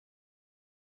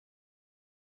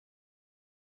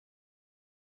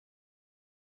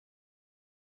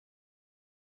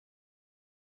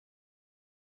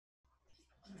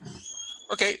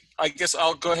Okay, I guess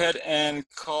I'll go ahead and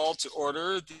call to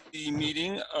order the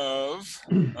meeting of,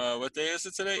 what day is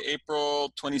it today?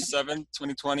 April 27th,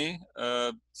 2020.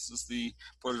 This is the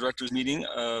Board of Directors meeting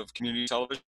of Community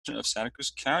Television of Santa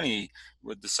Cruz County.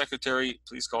 Would the secretary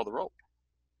please call the roll?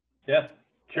 Yes.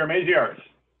 Chair Maziarz.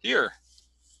 Here.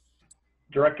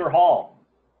 Director Hall.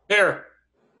 Here.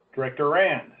 Director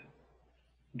Rand.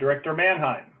 Director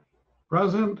Mannheim.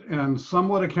 Present and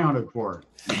somewhat accounted for.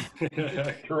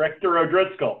 Director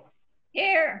O'Driscoll.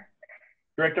 Here.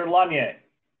 Director Lanier.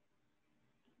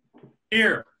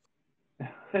 Here.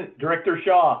 Director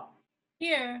Shaw.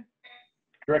 Here.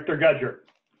 Director Gudger.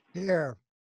 Here.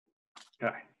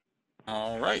 Okay.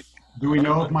 All right. Do we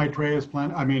know if Maitreya is if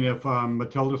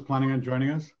Matilda's planning on joining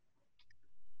us?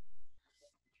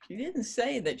 She didn't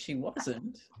say that she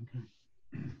wasn't.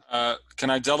 Can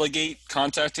I delegate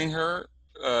contacting her?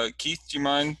 Keith, do you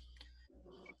mind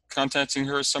contacting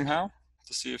her somehow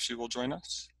to see if she will join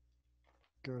us?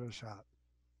 Give it a shot.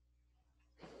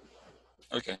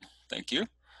 Okay, thank you.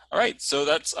 All right, so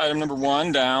that's item number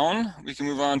 1 down. We can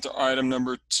move on to item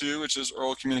number 2, which is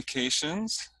oral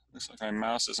communications. Looks like my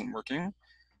mouse isn't working,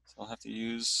 so I'll have to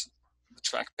use the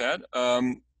trackpad.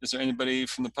 Is there anybody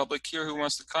from the public here who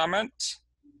wants to comment?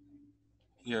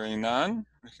 Hearing none,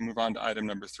 we can move on to item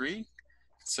number 3.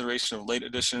 Consideration of late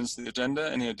additions to the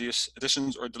agenda, any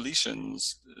additions or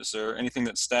deletions. Is there anything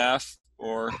that staff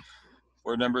or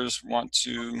board members want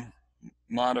to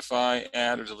modify,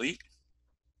 add, or delete?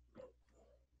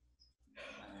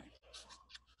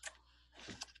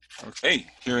 Okay,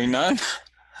 hearing none,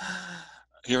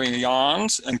 hearing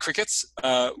yawns and crickets,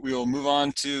 we will move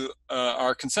on to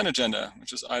our consent agenda,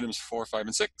 which is items 4, 5,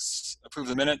 and 6. Approve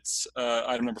the minutes.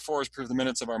 Item number 4 is approve the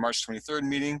minutes of our March 23rd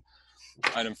meeting.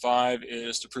 Item 5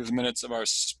 is to approve the minutes of our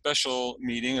special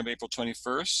meeting of April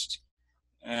 21st.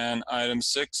 And item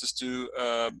 6 is to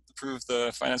approve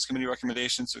the Finance Committee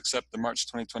recommendations to accept the March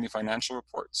 2020 financial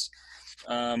reports.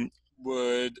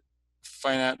 Would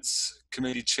Finance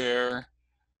Committee Chair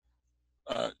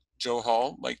Joe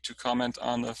Hall like to comment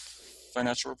on the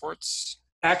financial reports?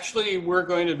 Actually, we're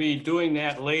going to be doing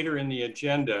that later in the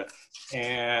agenda,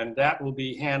 and that will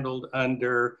be handled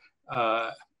under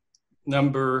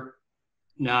number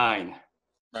 9.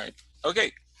 Right.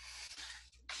 Okay.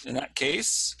 In that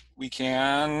case, we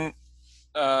can,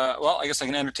 well, I guess I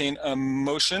can entertain a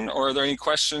motion, or are there any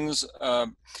questions,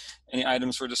 any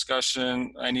items for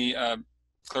discussion, any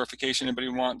clarification anybody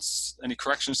wants, any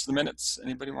corrections to the minutes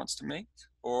anybody wants to make?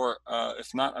 Or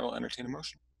if not, I will entertain a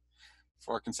motion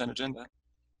for our consent agenda.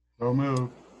 So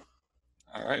move.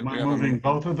 All right. Am I moving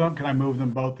both of them? Can I move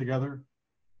them both together?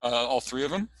 All 3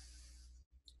 of them?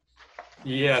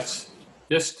 Yes.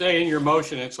 Just stay in your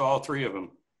motion. It's all 3 of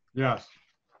them. Yes.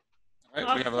 All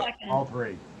right. We have all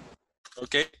 3.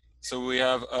 Okay. So we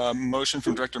have a motion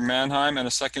from Director Mannheim and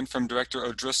a second from Director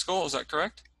O'Driscoll. Is that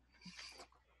correct?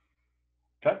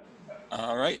 Okay.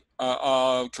 All right.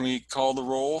 Can we call the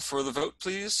roll for the vote,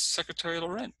 please? Secretary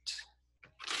Laurent.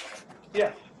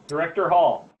 Yes. Director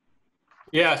Hall.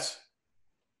 Yes.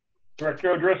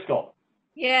 Director O'Driscoll.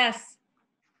 Yes.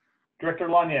 Director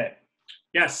Lanier.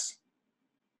 Yes.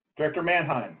 Director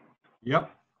Mannheim.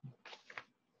 Yep.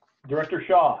 Director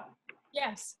Shaw.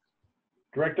 Yes.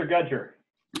 Director Gudger.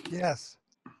 Yes.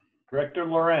 Director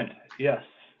Laurent. Yes.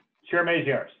 Chair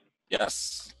Maziarz.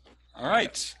 Yes. All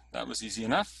right. That was easy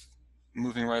enough.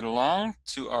 Moving right along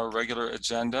to our regular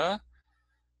agenda.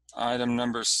 Item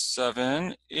number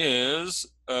 7 is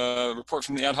a report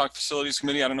from the Ad Hoc Facilities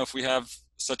Committee. I don't know if we have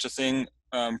such a thing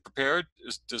prepared.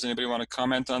 Does anybody want to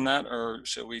comment on that, or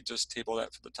should we just table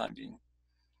that for the time being?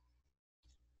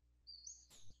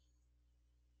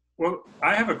 Well,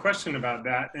 I have a question about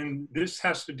that, and this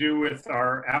has to do with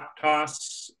our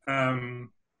Aptos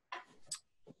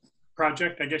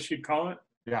project, I guess you'd call it.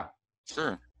 Yeah.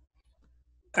 Sure.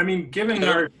 I mean, given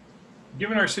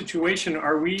our situation,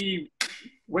 are we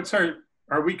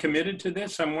committed to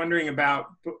this? I'm wondering about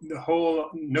the whole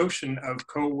notion of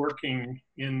co-working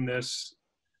in this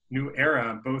new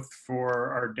era, both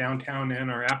for our downtown and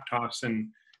our Aptos, and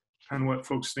kind of what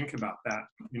folks think about that.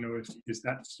 You know, is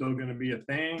that still going to be a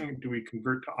thing? Do we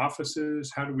convert to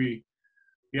offices? How do we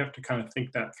have to kind of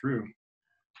think that through.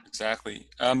 Exactly.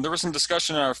 There was some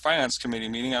discussion in our Finance Committee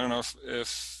meeting. I don't know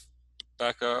if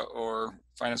Becca or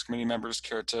Finance Committee members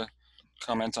care to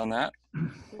comment on that.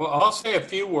 Well, I'll say a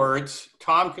few words.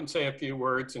 Tom can say a few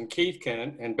words, and Keith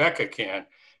can, and Becca can,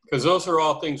 because those are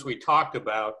all things we talked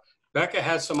about. Becca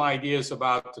has some ideas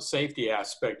about the safety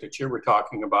aspect that you were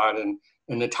talking about and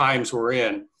the times we're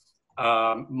in.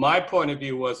 My point of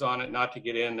view was on it, not to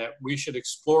get in, that we should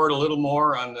explore it a little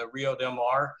more on the Rio Del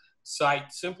Mar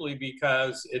site simply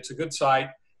because it's a good site.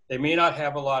 They may not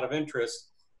have a lot of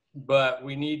interest, but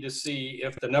we need to see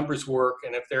if the numbers work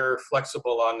and if they're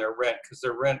flexible on their rent, because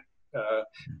their rent,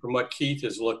 from what Keith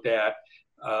has looked at,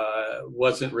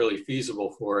 wasn't really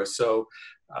feasible for us. So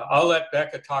I'll let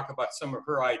Becca talk about some of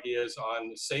her ideas on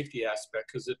the safety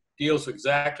aspect, because it deals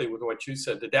exactly with what you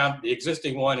said, the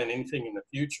existing one and anything in the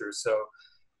future. So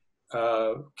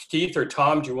Keith or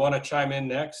Tom, do you want to chime in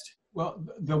next? Well,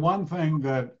 the one thing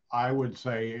that I would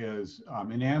say is,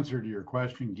 in answer to your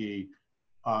question, Guy,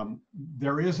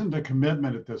 there isn't a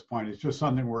commitment at this point. It's just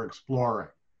something we're exploring.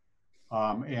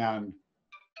 I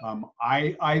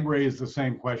raised the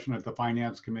same question at the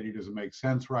Finance Committee. Does it make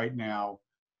sense right now?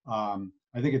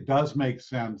 I think it does make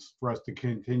sense for us to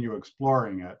continue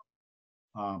exploring it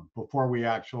before we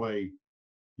actually,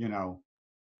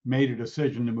 made a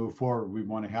decision to move forward. We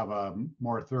want to have a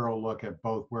more thorough look at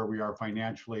both where we are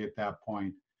financially at that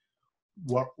point,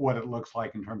 what it looks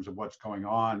like in terms of what's going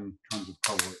on in terms of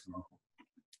co-working.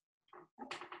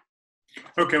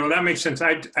 Okay, well, that makes sense.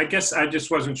 I guess I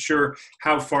just wasn't sure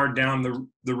how far down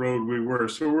the road we were.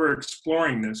 So we're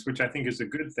exploring this, which I think is a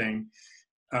good thing.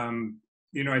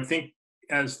 I think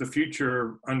as the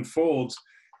future unfolds,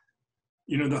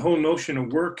 the whole notion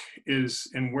of work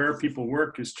and where people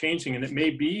work is changing. And it may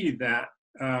be that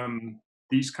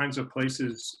these kinds of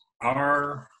places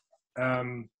are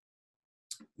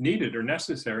needed or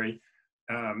necessary,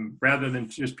 rather than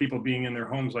just people being in their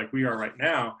homes like we are right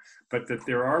now, but that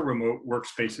there are remote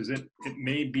workspaces. It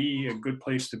may be a good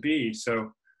place to be.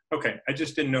 So, okay, I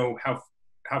just didn't know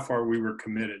how far we were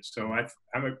committed. So I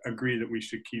agree that we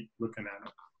should keep looking at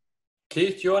it.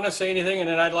 Keith, do you want to say anything? And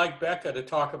then I'd like Becca to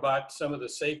talk about some of the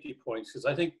safety points, because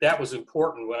I think that was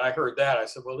important. When I heard that, I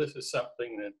said, well, this is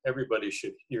something that everybody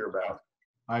should hear about.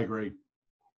 I agree.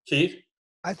 Keith?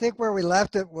 I think where we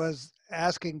left it was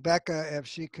asking Becca if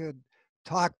she could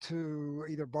talk to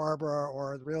either Barbara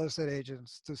or the real estate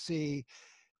agents to see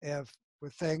if,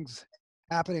 with things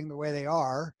happening the way they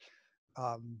are,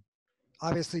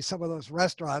 obviously some of those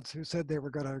restaurants who said they were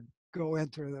going to go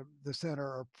into the center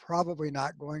are probably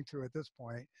not going to at this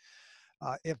point.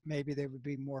 If maybe they would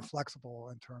be more flexible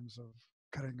in terms of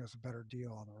cutting us a better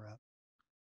deal on the rent.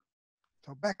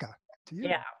 So Becca, to you.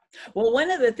 Yeah. Well,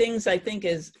 one of the things I think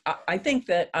is, I think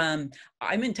that I'm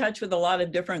in touch with a lot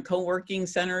of different co-working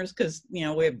centers because, we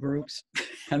have groups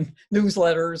and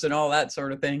newsletters and all that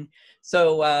sort of thing.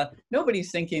 So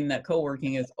nobody's thinking that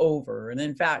co-working is over. And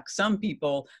in fact, some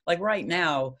people, like right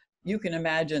now, you can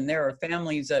imagine there are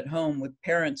families at home with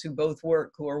parents who both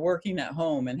work, who are working at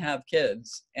home and have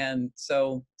kids. And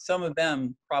so some of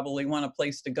them probably want a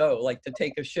place to go, like to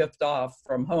take a shift off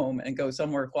from home and go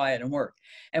somewhere quiet and work.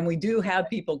 And we do have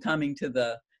people coming to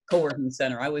the co-working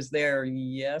center. I was there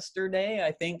yesterday.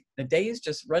 I think the days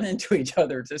just run into each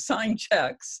other to sign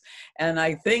checks. And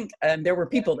there were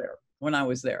people there when I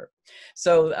was there.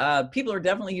 So people are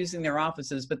definitely using their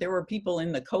offices, but there were people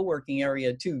in the co-working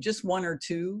area too, just one or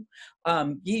two.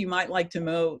 You might like to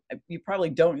know, you probably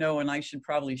don't know, and I should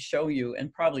probably show you,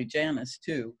 and probably Janice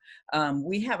too.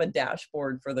 We have a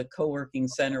dashboard for the co-working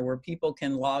center where people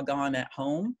can log on at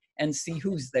home and see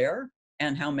who's there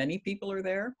and how many people are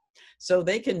there. So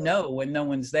they can know when no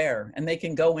one's there, and they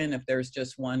can go in if there's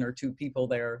just one or two people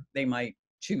there, they might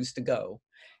choose to go.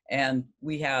 And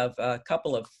we have a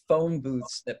couple of phone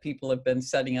booths that people have been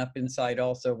setting up inside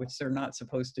also, which they're not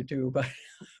supposed to do,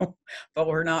 but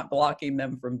we're not blocking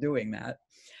them from doing that.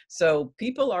 So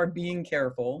people are being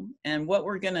careful. And what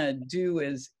we're going to do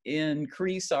is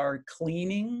increase our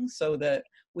cleaning so that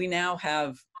we now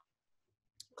have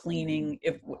cleaning.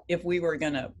 If we were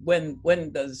going to, when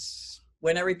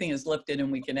everything is lifted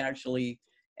and we can actually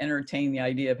entertain the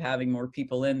idea of having more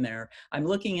people in there. I'm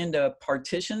looking into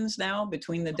partitions now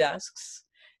between the desks,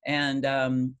 and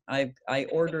I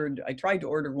tried to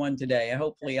order one today.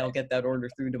 Hopefully I'll get that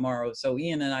order through tomorrow. So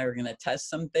Ian and I are going to test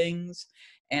some things,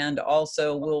 and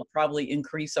also we'll probably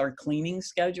increase our cleaning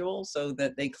schedule so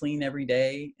that they clean every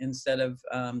day instead of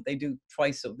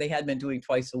they had been doing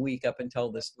twice a week up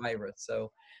until this virus.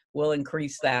 So we'll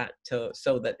increase that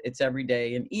so that it's every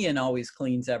day, and Ian always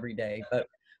cleans every day, but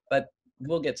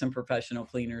we'll get some professional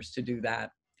cleaners to do that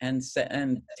and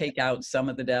take out some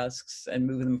of the desks and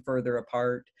move them further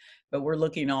apart. But we're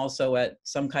looking also at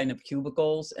some kind of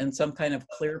cubicles and some kind of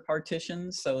clear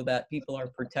partitions so that people are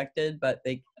protected, but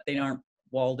they aren't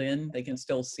walled in, they can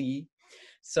still see.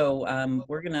 So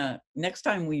next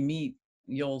time we meet,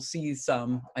 you'll see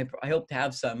some. I hope to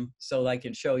have some so I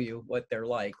can show you what they're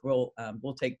like. We'll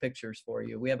take pictures for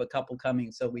you. We have a couple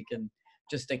coming so we can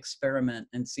just experiment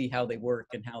and see how they work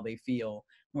and how they feel.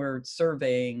 We're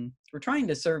trying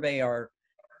to survey our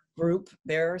group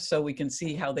there so we can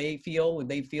see how they feel. Would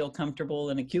they feel comfortable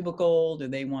in a cubicle? Do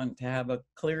they want to have a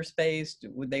clear space?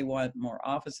 Would they want more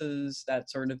offices? That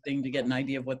sort of thing, to get an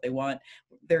idea of what they want.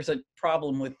 There's a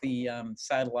problem with the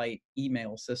satellite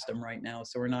email system right now,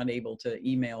 so we're not able to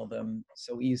email them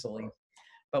so easily.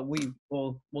 But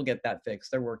we'll get that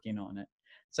fixed. They're working on it.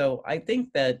 So I think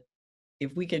that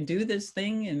if we can do this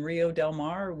thing in Rio Del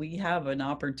Mar, we have an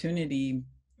opportunity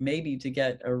maybe to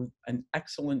get an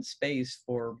excellent space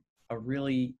for a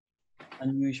really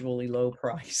unusually low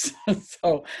price.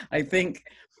 So I think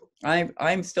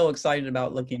I'm still excited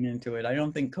about looking into it. I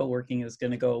don't think co-working is going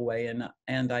to go away.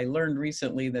 And I learned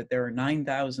recently that there are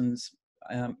 9,000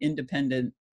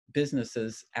 independent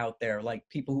businesses out there, like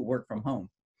people who work from home.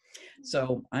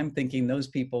 So I'm thinking those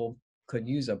people could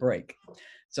use a break.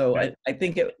 So I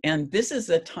think and this is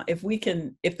the time,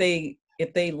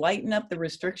 if they lighten up the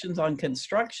restrictions on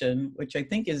construction, which I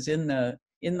think is in the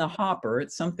hopper,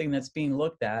 it's something that's being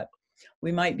looked at,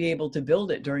 we might be able to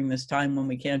build it during this time when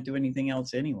we can't do anything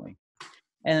else anyway.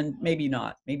 And maybe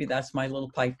not. Maybe that's my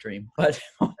little pipe dream, but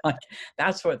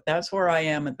that's where I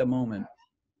am at the moment.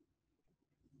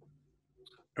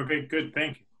 Okay, good.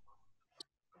 Thank you.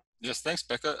 Yes, thanks,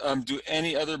 Becca. Do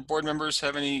any other board members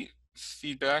have any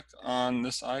feedback on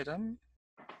this item?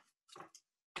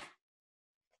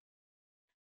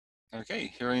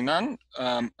 Okay, hearing none,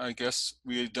 I guess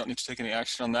we don't need to take any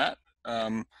action on that.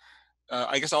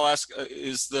 I guess I'll ask,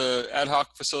 is the ad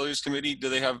hoc facilities committee, do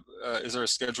they have, is there a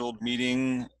scheduled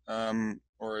meeting,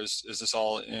 or is this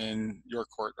all in your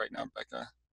court right now, Becca?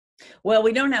 Well,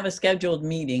 we don't have a scheduled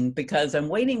meeting because I'm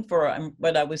waiting for,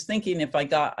 but I was thinking I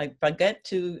got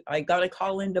to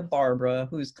call into Barbara,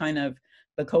 who's kind of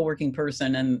the co-working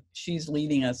person, and she's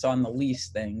leading us on the lease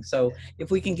thing. So if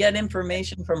we can get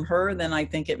information from her, then I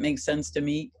think it makes sense to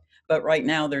meet. But right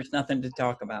now there's nothing to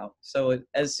talk about. So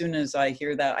as soon as I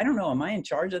hear that, I don't know, am I in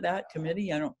charge of that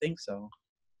committee? I don't think so.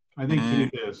 I think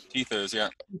Keith is. Keith is, yeah.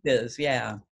 Keith is,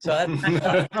 yeah. So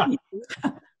that's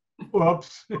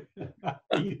Whoops.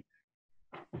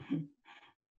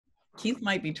 Keith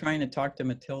might be trying to talk to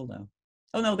Matilda.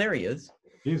 Oh no, there he is.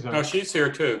 He's No, she's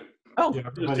here too. Oh, yeah,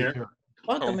 everybody's here.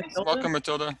 welcome, Matilda. Welcome,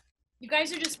 Matilda. You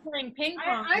guys are just playing ping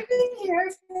pong. I've been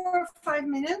here for 5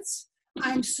 minutes.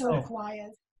 I'm so Oh.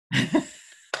 quiet.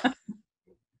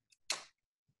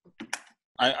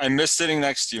 I miss sitting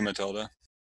next to you, Matilda.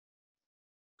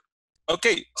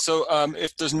 Okay, so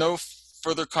if there's no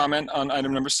further comment on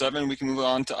item number 7, we can move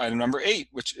on to item number 8,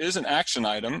 which is an action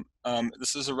item.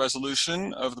 This is a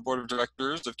resolution of the Board of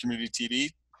Directors of Community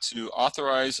TV to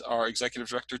authorize our Executive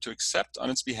Director to accept on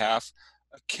its behalf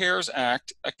a CARES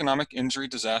Act Economic Injury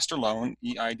Disaster Loan,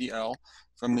 EIDL,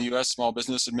 from the U.S. Small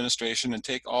Business Administration and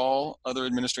take all other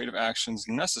administrative actions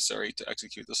necessary to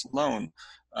execute this loan.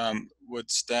 Would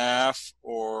staff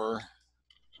or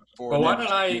board Well, why members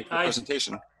don't make a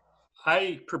presentation?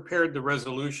 I prepared the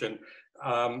resolution.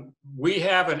 We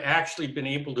haven't actually been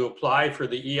able to apply for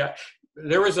the EI.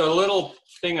 There was a little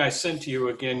thing I sent to you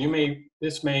again.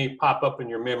 This may pop up in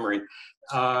your memory.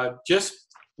 Just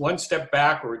one step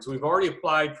backwards. We've already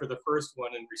applied for the first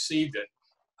one and received it.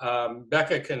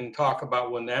 Becca can talk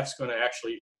about when that's going to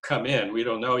actually come in. We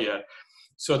don't know yet.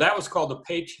 So that was called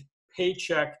the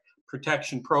Paycheck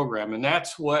Protection Program. And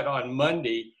that's what on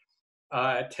Monday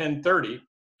at 10:30,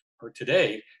 or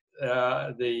today,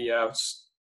 the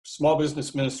Small Business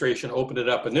Administration opened it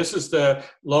up. And this is the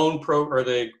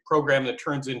the program that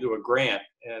turns into a grant.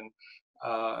 And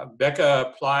Becca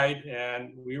applied,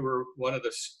 and we were one of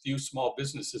the few small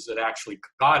businesses that actually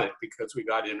got it because we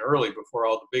got in early before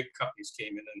all the big companies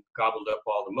came in and gobbled up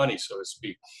all the money, so to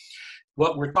speak.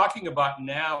 What we're talking about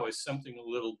now is something a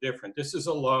little different. This is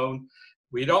a loan.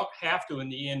 We don't have to, in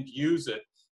the end, use it,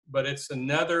 but it's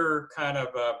another kind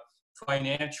of a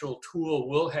financial tool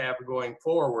we'll have going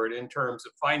forward in terms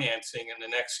of financing in the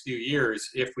next few years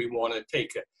if we want to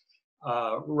take it.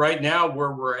 Right now,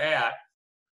 where we're at,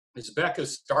 is Becca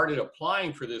started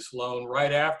applying for this loan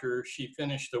right after she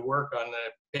finished the work on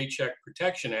the Paycheck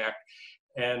Protection Act,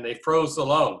 and they froze the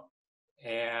loan.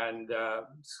 And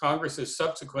Congress has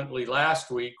subsequently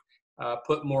last week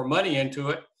put more money into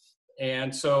it,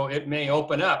 and so it may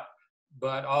open up.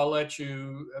 But I'll let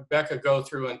you, Becca, go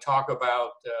through and talk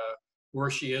about where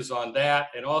she is on that,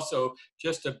 and also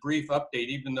just a brief update,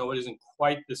 even though it isn't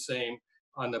quite the same,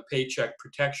 on the Paycheck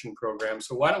Protection Program.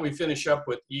 So why don't we finish up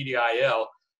with EIDL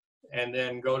and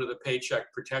then go to the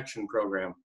Paycheck Protection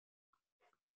Program.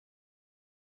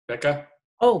 Becca?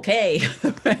 Okay,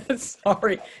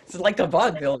 sorry, it's like a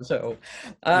vaudeville show.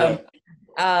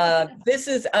 This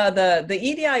is the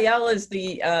EIDL is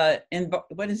the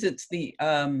what is it? It's the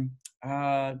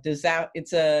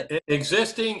it's a,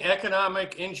 Existing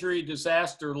economic injury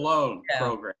disaster loan Yeah.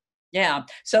 program. yeah.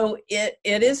 So it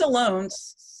is a loan,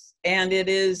 and it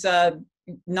is,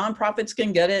 nonprofits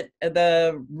can get it.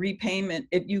 The repayment,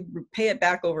 you pay it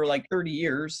back over like 30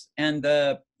 years, and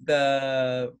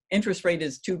the interest rate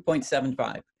is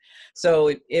 2.75.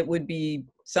 So it would be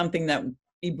something that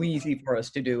would be easy for us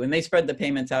to do. And they spread the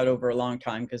payments out over a long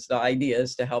time because the idea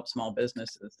is to help small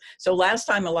businesses. So last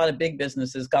time, a lot of big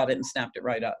businesses got it and snapped it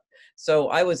right up. So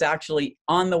I was actually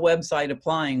on the website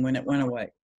applying when it went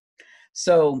away.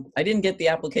 So I didn't get the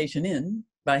application in,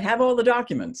 but I have all the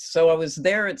documents. So I was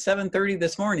there at 7:30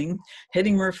 this morning,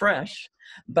 hitting refresh.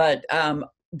 But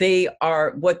they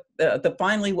are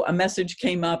finally a message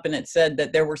came up, and it said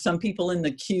that there were some people in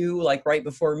the queue, like right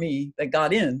before me, that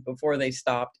got in before they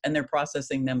stopped, and they're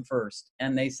processing them first.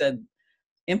 And they said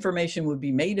information would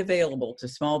be made available to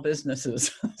small businesses.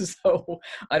 So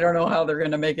I don't know how they're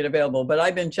going to make it available, but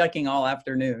I've been checking all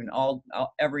afternoon,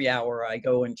 every hour I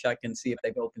go and check and see if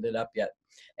they've opened it up yet,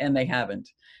 and they haven't.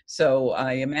 So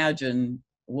I imagine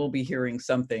we'll be hearing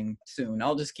something soon.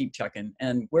 I'll just keep checking,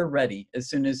 and we're ready. As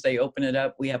soon as they open it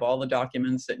up, we have all the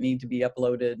documents that need to be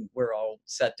uploaded. We're all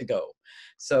set to go.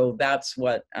 So that's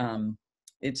what,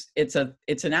 it's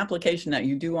an application that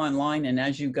you do online, and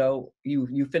as you go,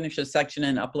 you finish a section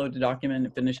and upload a document,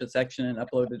 and finish a section and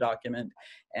upload a document.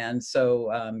 And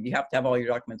so you have to have all your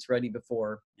documents ready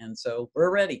before, and so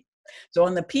we're ready. So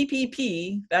on the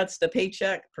PPP, that's the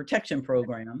Paycheck Protection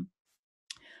Program.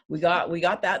 We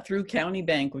got that through County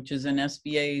Bank, which is an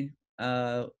SBA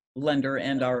lender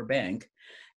and our bank.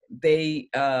 They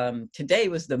today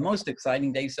was the most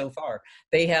exciting day so far.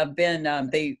 They have been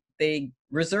they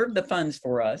reserved the funds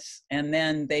for us, and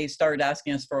then they started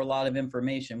asking us for a lot of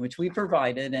information, which we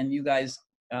provided, and you guys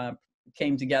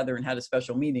came together and had a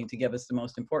special meeting to give us the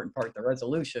most important part, the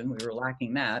resolution. We were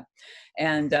lacking that.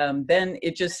 And then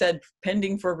it just said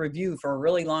pending for review for a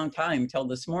really long time till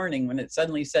this morning, when it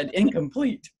suddenly said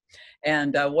incomplete.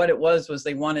 And what it was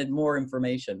they wanted more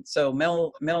information. So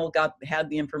Mel had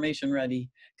the information ready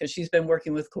because she's been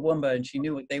working with Kawumba and she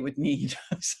knew what they would need.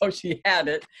 So she had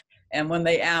it. And when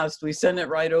they asked, we sent it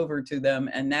right over to them.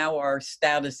 And now our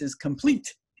status is complete.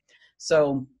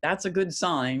 So that's a good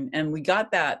sign. And we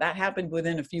got that. That happened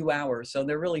within a few hours. So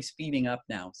they're really speeding up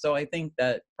now. So I think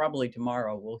that probably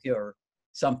tomorrow we'll hear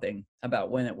something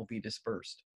about when it will be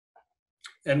dispersed.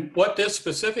 And what this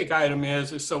specific item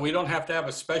is so we don't have to have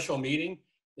a special meeting.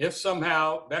 If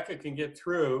somehow Becca can get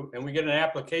through and we get an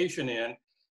application in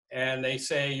and they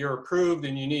say you're approved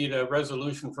and you need a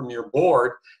resolution from your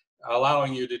board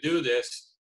allowing you to do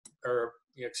this or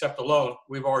you accept the loan,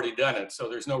 we've already done it. So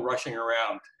there's no rushing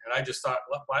around. And I just thought,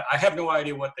 I have no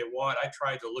idea what they want. I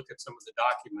tried to look at some of the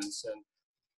documents and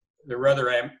they're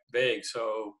rather vague.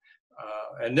 So,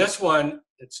 and this one,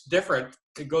 it's different.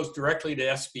 It goes directly to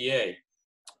SBA.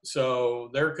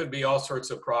 So there could be all sorts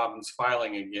of problems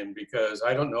filing again, because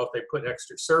I don't know if they put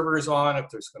extra servers on, if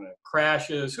there's going to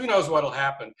crashes, who knows what'll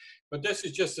happen. But this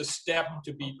is just a step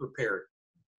to be prepared.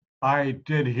 I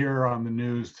did hear on the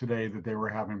news today that they were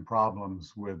having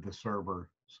problems with the server.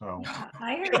 So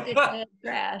I heard it had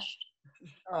crashed.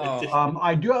 Oh.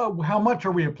 I do. How much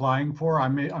are we applying for?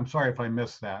 I'm sorry if I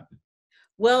missed that.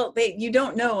 Well, you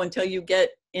don't know until you get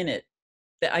in it.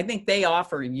 I think they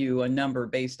offer you a number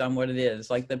based on what it is.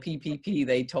 Like the PPP,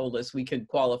 they told us we could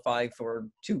qualify for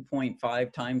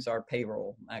 2.5 times our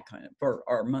payroll, that kind of, for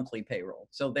our monthly payroll.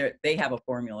 So they have a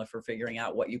formula for figuring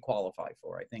out what you qualify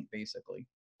for, I think, basically.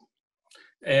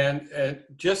 And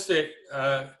just to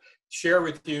share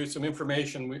with you some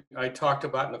information I talked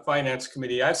about in the Finance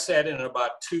Committee. I've sat in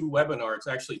about 2 webinars,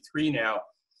 actually 3 now,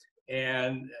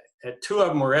 and 2 of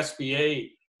them were SBA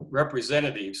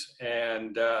representatives,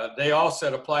 and they all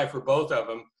said apply for both of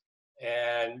them,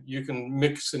 and you can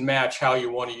mix and match how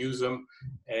you want to use them.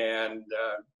 And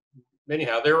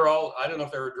anyhow, they were all, I don't know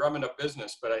if they were drumming up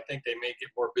business, but I think they may get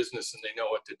more business and they know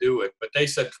what to do with. But they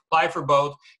said apply for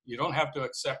both. You don't have to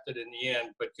accept it in the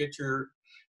end, but get your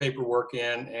paperwork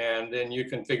in, and then you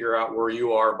can figure out where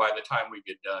you are by the time we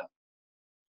get done.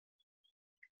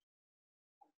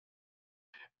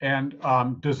 And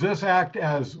does this act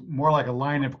as more like a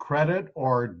line of credit,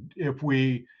 or if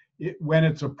when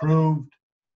it's approved,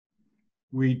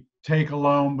 we take a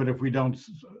loan, but if we don't?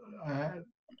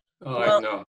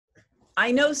 No.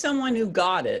 I know someone who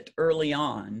got it early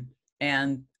on,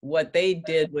 and what they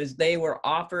did was they were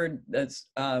offered this,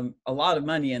 a lot of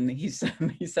money, and he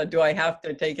said, do I have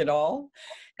to take it all?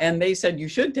 And they said, you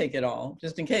should take it all,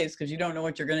 just in case, because you don't know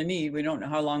what you're going to need. We don't know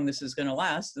how long this is going to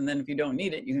last. And then if you don't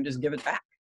need it, you can just give it back.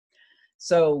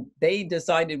 So they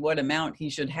decided what amount he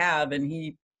should have, and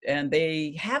he and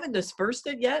they haven't dispersed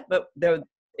it yet, but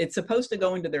it's supposed to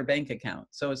go into their bank account.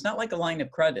 So it's not like a line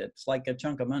of credit. It's like a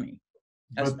chunk of money.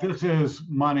 But this is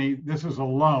money, this is a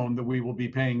loan that we will be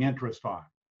paying interest on.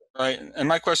 Right. And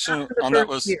my question After the on that first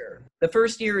was, year. The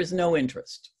first year is no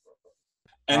interest.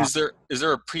 and is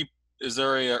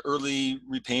there a early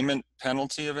repayment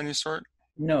penalty of any sort?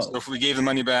 No. So if we gave the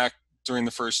money back during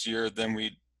the first year, then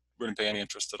we wouldn't pay any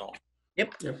interest at all.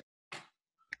 Yep.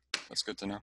 That's good to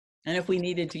know. And if we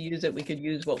needed to use it, we could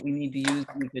use what we need to use.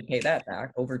 We could pay that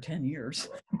back over 10 years.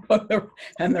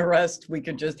 And the rest we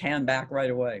could just hand back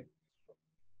right away.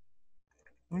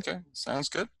 Okay, sounds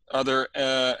good. Are there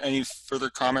any further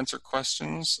comments or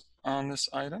questions on this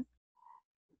item?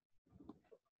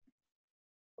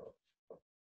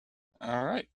 All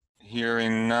right,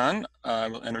 hearing none, I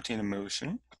will entertain a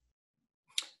motion.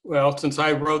 Well, since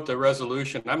I wrote the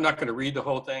resolution, I'm not going to read the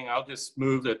whole thing. I'll just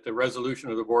move that the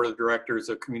resolution of the Board of Directors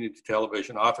of Community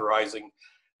Television authorizing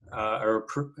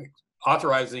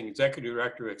authorizing Executive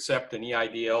Director to accept an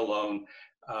EIDL loan.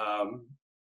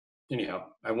 Anyhow,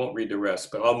 I won't read the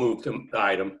rest, but I'll move to the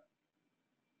item.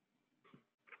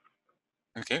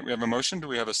 Okay, we have a motion. Do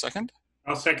we have a second?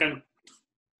 I'll second.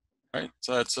 All right,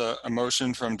 so that's a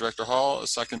motion from Director Hall, a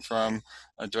second from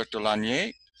Director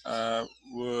Lanier.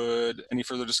 Would any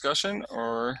further discussion,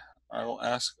 or I will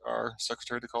ask our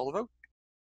secretary to call the vote.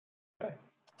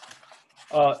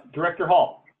 Okay. Director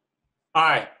Hall,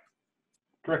 Aye.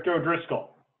 Director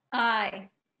O'Driscoll, Aye.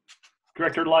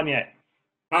 Director Lanier,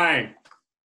 Aye.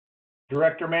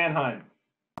 Director Mannheim,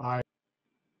 Aye.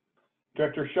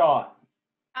 Director Shaw,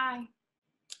 Aye.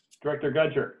 Director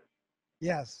Gudger,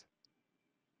 Yes.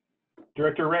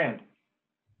 Director Rand.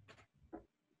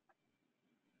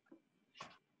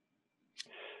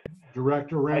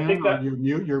 Director I Rand, think that- you're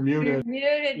You're muted.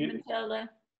 muted, You- Matilda.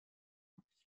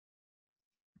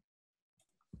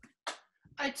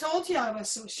 I told you I was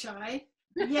so shy.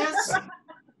 Yes.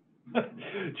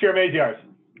 Chair Maziarz.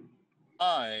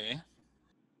 Aye.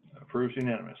 Approves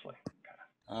unanimously.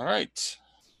 All right,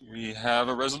 we have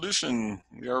a resolution.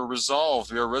 We are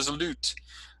resolved. We are resolute.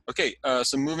 Okay,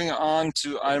 so moving on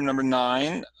to item number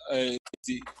 9,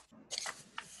 the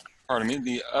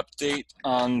update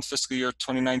on fiscal year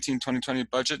 2019-2020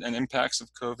 budget and impacts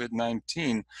of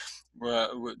COVID-19.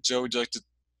 Joe, would you like to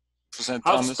present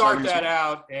I'll on this start item as that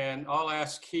well? out, and I'll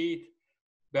ask Keith,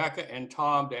 Becca, and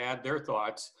Tom to add their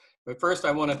thoughts. But first,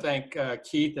 I want to thank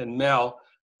Keith and Mel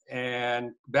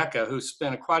and Becca, who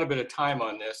spent quite a bit of time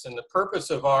on this. And the purpose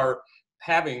of our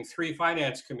having 3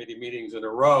 finance committee meetings in a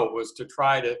row was to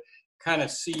try to kind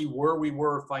of see where we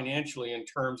were financially in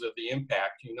terms of the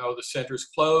impact. You know, the center's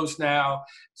closed now,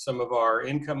 some of our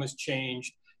income has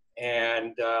changed,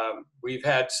 and we've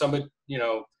had some,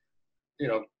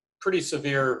 pretty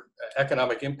severe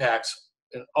economic impacts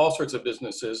in all sorts of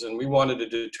businesses, and we wanted to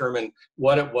determine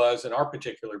what it was in our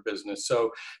particular business.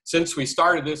 So since we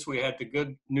started this, we had the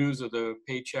good news of the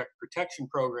Paycheck Protection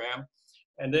Program.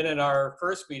 And then in our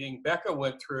first meeting, Becca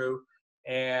went through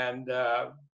and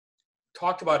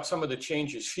talked about some of the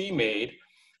changes she made.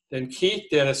 Then Keith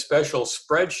did a special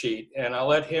spreadsheet, and I'll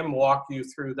let him walk you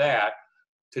through that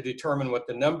to determine what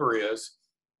the number is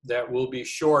that will be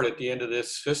short at the end of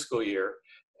this fiscal year.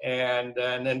 And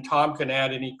then Tom can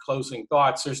add any closing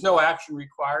thoughts. There's no action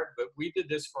required, but we did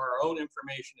this for our own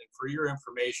information and for your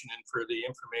information and for the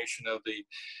information of the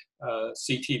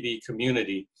CTV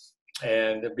community.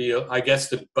 And I guess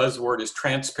the buzzword is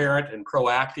transparent and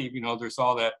proactive. You know, there's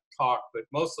all that talk, but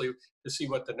mostly to see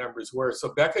what the numbers were.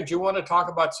 So Becca, do you want to talk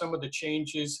about some of the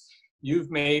changes you've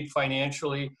made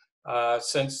financially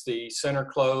since the center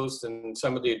closed, and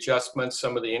some of the adjustments,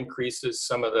 some of the increases,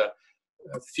 some of the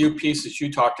few pieces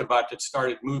you talked about that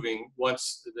started moving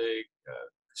once the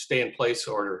stay in place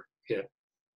order hit?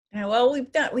 Yeah, well,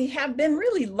 we have been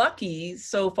really lucky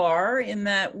so far in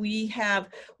that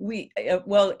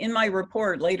well, in my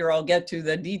report later, I'll get to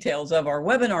the details of our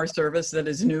webinar service that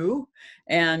is new.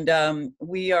 And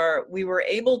we were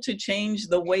able to change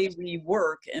the way we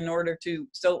work in order to,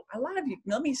 so a lot of you,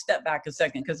 let me step back a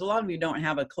second, because a lot of you don't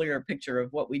have a clear picture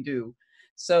of what we do.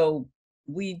 So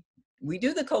we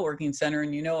do the co-working center,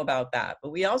 and you know about that,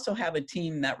 but we also have a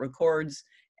team that records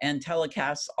and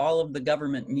telecasts all of the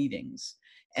government meetings.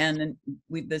 And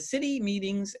the city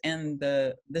meetings and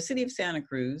the city of Santa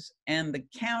Cruz and the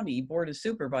county board of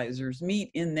supervisors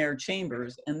meet in their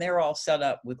chambers, and they're all set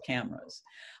up with cameras.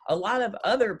 A lot of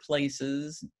other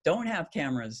places don't have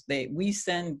cameras. We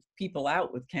send people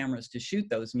out with cameras to shoot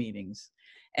those meetings.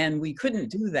 And we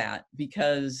couldn't do that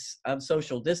because of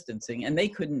social distancing, and they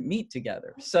couldn't meet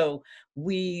together. So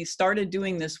we started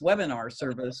doing this webinar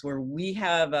service where we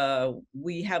have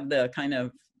the kind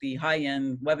of the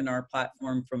high-end webinar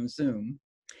platform from Zoom,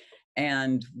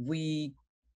 and we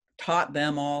taught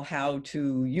them all how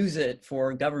to use it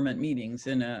for government meetings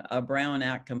in a Brown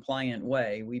Act compliant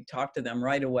way. We talked to them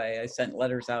right away. I sent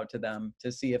letters out to them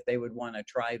to see if they would want to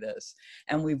try this.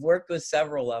 And we've worked with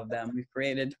several of them. We've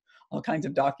created all kinds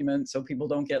of documents so people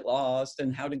don't get lost,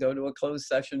 and how to go to a closed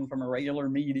session from a regular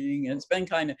meeting. And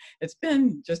it's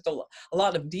been just a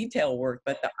lot of detail work,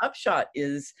 but the upshot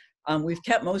is we've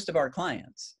kept most of our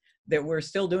clients. That we're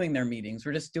still doing their meetings.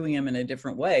 We're just doing them in a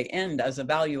different way. And as a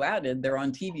value added, they're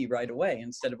on TV right away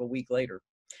instead of a week later.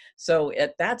 So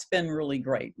that's been really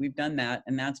great. We've done that,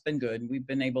 and that's been good. We've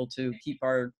been able to keep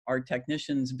our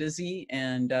technicians busy,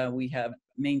 and we have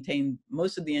maintained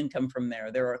most of the income from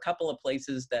there. There are a couple of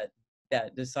places that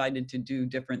decided to do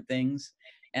different things.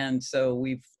 And so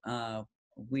we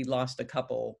lost a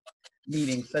couple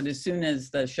meetings, but as soon as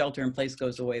the shelter in place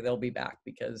goes away, they'll be back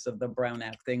because of the Brown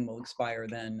Act thing will expire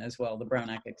then as well, the Brown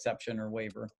Act exception or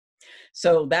waiver.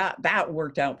 So that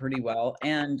worked out pretty well.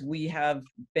 And we have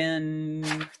been,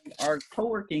 our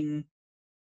co-working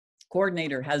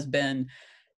coordinator has been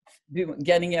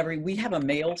getting we have a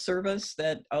mail service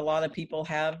that a lot of people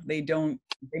have. They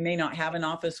may not have an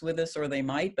office with us, or they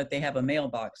might, but they have a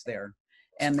mailbox there,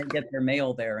 and they get their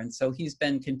mail there. And so he's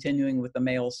been continuing with the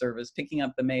mail service, picking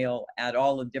up the mail at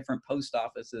all the different post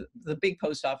offices, the big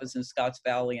post office in Scotts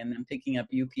Valley, and then picking up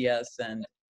UPS and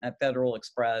at Federal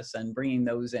Express and bringing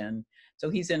those in. So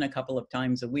he's in a couple of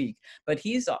times a week, but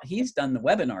he's done the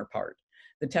webinar part.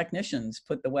 The technicians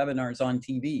put the webinars on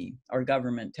TV, our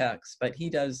government techs, but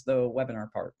he does the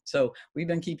webinar part. So we've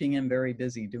been keeping him very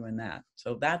busy doing that.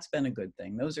 So that's been a good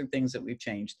thing. Those are things that we've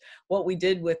changed. What we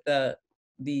did with the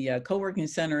co-working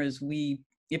center is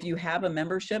if you have a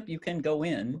membership, you can go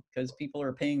in because people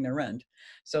are paying their rent.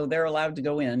 So they're allowed to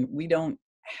go in. We don't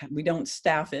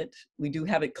staff it. We do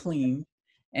have it clean,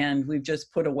 and we've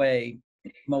just put away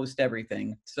most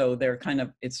everything. So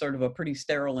it's sort of a pretty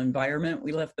sterile environment.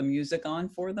 We left the music on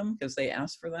for them because they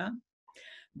asked for that.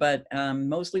 But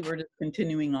mostly we're just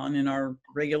continuing on in our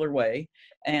regular way.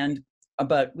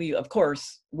 But of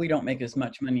course, we don't make as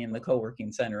much money in the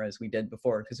co-working center as we did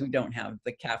before because we don't have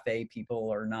the cafe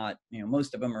people are not,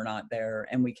 most of them are not there,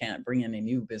 and we can't bring in a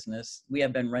new business. We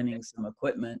have been renting some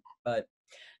equipment, but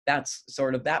that's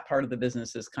sort of, that part of the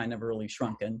business is kind of really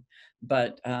shrunken.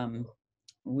 But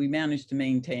we managed to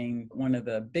maintain one of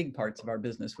the big parts of our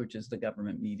business, which is the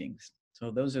government meetings. So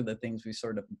those are the things we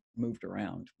sort of moved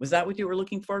around. Was that what you were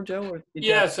looking for, Joe? Or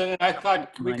yes, and I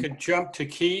thought we could jump to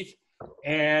Keith.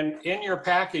 And in your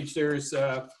package, there's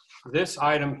this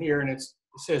item here, and it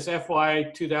says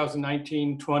FY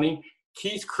 2019-20.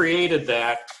 Keith created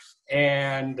that.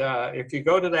 And if you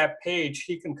go to that page,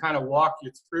 he can kind of walk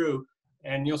you through,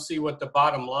 and you'll see what the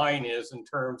bottom line is in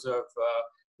terms of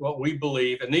what we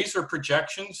believe. And these are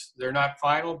projections. They're not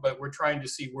final, but we're trying to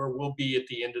see where we'll be at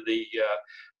the end of the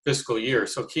fiscal year.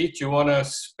 So Keith, do you want to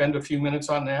spend a few minutes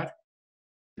on that?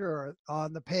 Sure.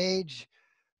 On the page,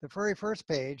 the very first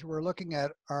page, we're looking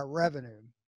at our revenue.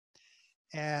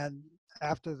 And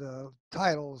after the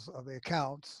titles of the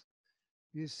accounts,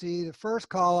 you see the first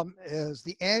column is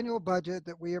the annual budget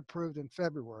that we approved in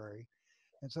February.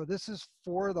 And so this is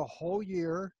for the whole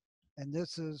year. And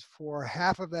this is for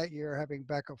half of that year having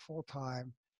Becca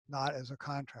full-time, not as a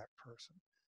contract person.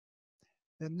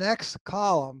 The next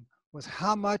column was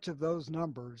how much of those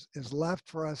numbers is left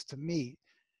for us to meet.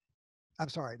 I'm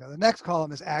sorry, no, the next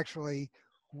column is actually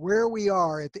where we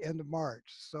are at the end of March.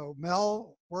 So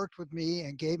Mel worked with me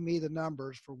and gave me the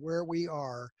numbers for where we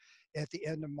are at the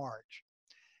end of March.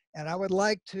 And I would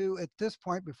like to, at this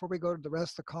point, before we go to the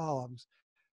rest of the columns,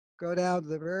 go down to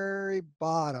the very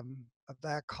bottom of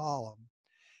that column.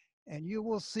 And you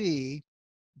will see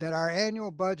that our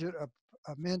annual budget of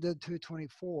amended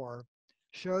 224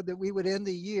 showed that we would end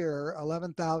the year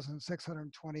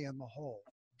 11,620 in the hole.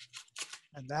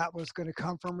 And that was going to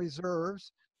come from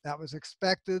reserves. That was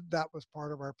expected. That was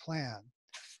part of our plan.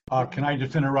 Can I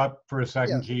just interrupt for a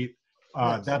second, Yes. Keith?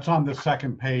 Yes. That's on the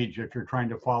second page if you're trying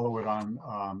to follow it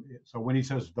on. So when he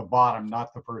says the bottom,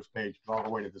 not the first page, but all the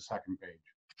way to the second page.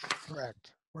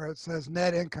 Correct. Where it says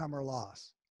net income or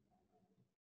loss.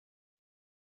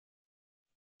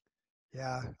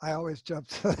 Yeah, I always jump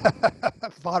to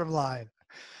the bottom line.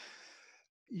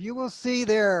 You will see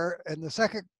there in the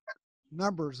second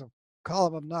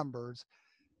column of numbers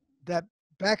that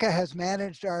Becca has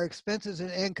managed our expenses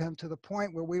and income to the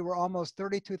point where we were almost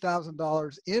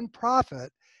 $32,000 in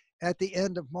profit at the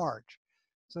end of March.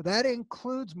 So that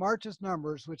includes March's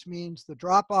numbers, which means the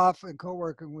drop off in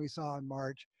co-working we saw in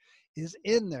March is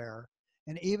in there.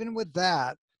 And even with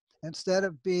that, instead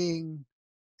of being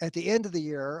at the end of the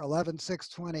year,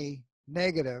 11,620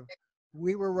 negative,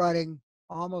 we were running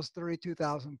almost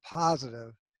 32,000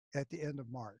 positive at the end of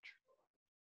March.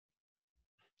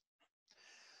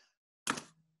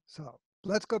 So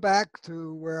let's go back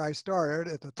to where I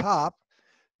started at the top.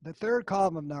 The third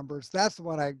column of numbers, that's the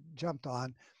one I jumped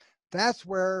on. That's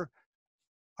where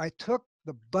I took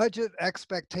the budget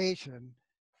expectation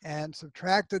and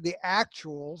subtracted the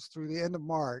actuals through the end of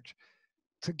March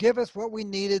to give us what we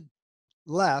needed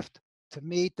left to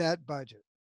meet that budget.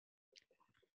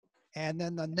 And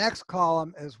then the next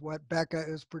column is what Becca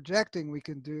is projecting we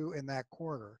can do in that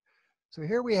quarter. So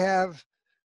here we have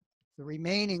the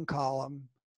remaining column,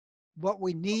 what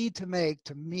we need to make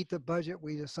to meet the budget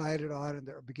we decided on in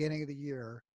the beginning of the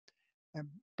year, and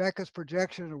Becca's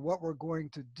projection of what we're going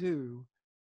to do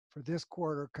for this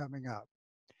quarter coming up.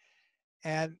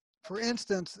 And for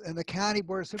instance, in the County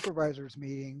Board of Supervisors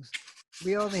meetings,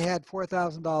 we only had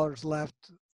 $4,000 left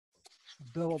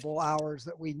billable hours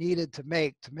that we needed to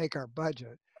make our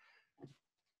budget.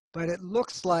 But it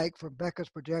looks like from Becca's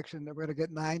projection that we're going to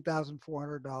get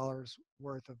 $9,400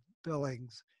 worth of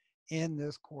billings in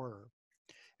this quarter.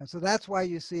 And so that's why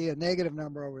you see a negative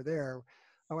number over there.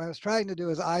 What I was trying to do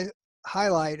is I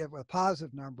highlight it with a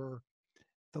positive number,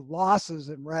 the losses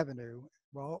in revenue.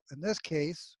 Well, in this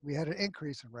case, we had an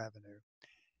increase in revenue.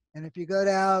 And if you go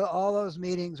down, all those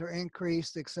meetings are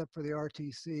increased except for the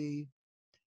RTC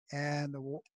and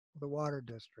the water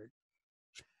district.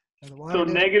 And the water So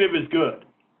district, negative is good,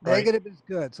 right? negative is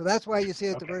good. So that's why you see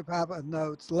at the Okay. very top of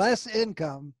notes, less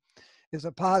income is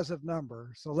a positive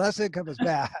number. So less income is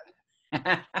bad.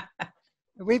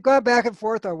 We've gone back and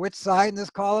forth on which sign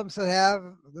this column should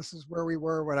have. This is where we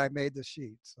were when I made the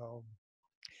sheet. So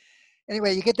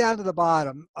anyway, you get down to the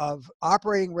bottom of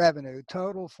operating revenue,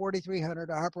 total 4,300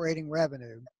 operating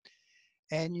revenue.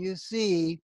 And you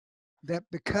see that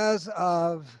because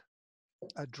of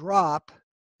a drop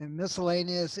in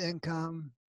miscellaneous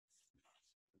income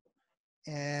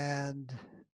and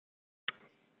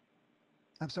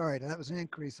I'm sorry, that was an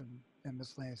increase in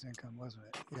miscellaneous income, wasn't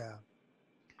it? Yeah.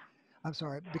 I'm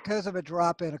sorry, because of a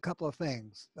drop in a couple of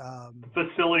things.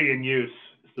 Facility and use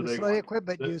is the big Facility one.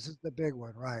 equipment use is the big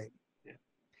one, right? Yeah.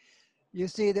 You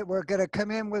see that we're going to come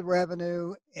in with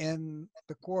revenue in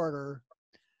the quarter,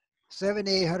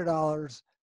 $7,800,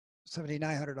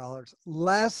 $7,900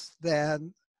 less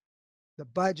than the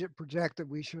budget projected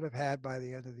we should have had by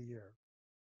the end of the year.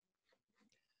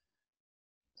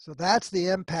 So that's the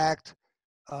impact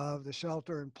of the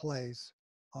shelter in place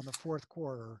on the fourth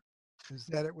quarter, is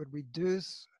that it would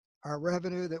reduce our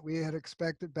revenue that we had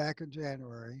expected back in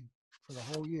January for the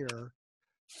whole year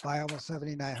by almost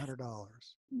 $7,900.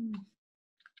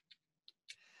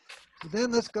 So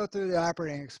then let's go through the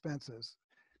operating expenses.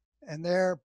 And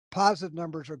their positive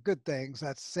numbers are good things,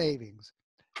 that's savings.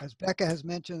 As Becca has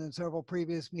mentioned in several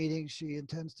previous meetings, she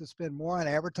intends to spend more on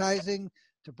advertising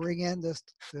to bring in this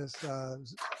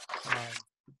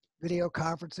video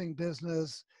conferencing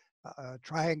business,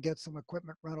 try and get some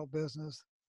equipment rental business,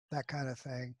 that kind of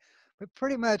thing. But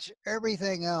pretty much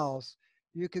everything else,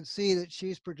 you can see that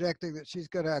she's projecting that she's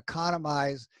going to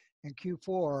economize in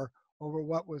Q4 over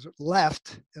what was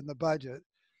left in the budget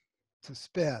to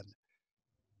spend.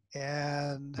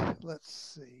 And let's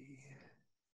see.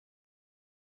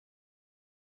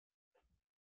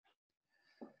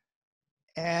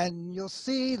 And you'll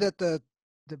see that the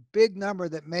big number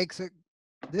that makes it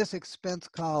this expense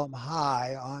column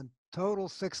high on total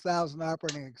 6,000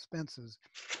 operating expenses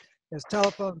is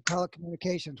telephone and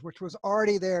telecommunications, which was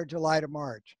already there July to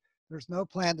March. There's no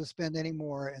plan to spend any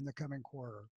more in the coming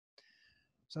quarter.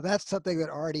 So that's something that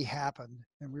already happened,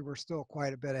 and we were still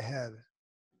quite a bit ahead.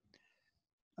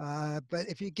 But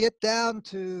if you get down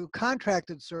to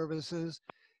contracted services,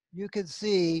 you can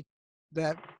see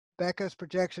that Becca's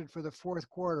projection for the fourth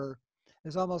quarter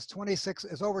is over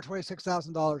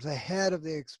 $26,000 ahead of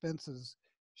the expenses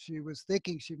she was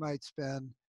thinking she might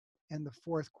spend in the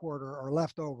fourth quarter or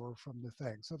left over from the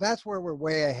thing. So that's where we're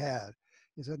way ahead,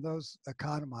 is in those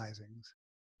economizing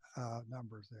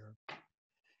numbers there.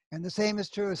 And the same is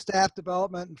true of staff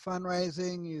development and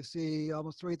fundraising. You see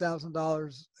almost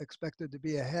 $3,000 expected to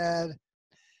be ahead.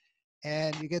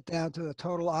 And you get down to the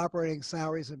total operating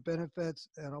salaries and benefits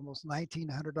at almost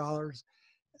 $1,900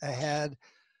 ahead.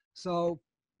 So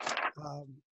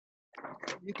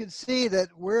you can see that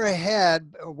we're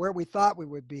ahead of where we thought we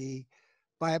would be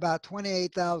by about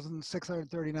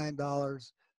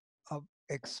 $28,639 of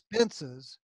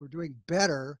expenses. We're doing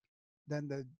better than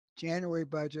the January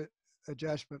budget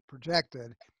adjustment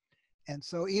projected. And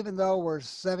so even though we're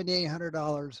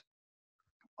 $7,800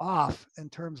 off in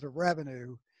terms of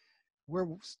revenue, we're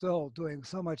still doing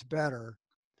so much better.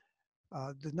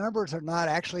 The numbers are not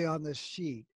actually on this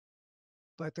sheet,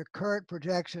 but the current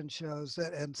projection shows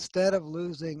that instead of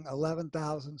losing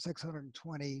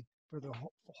 11,620 for the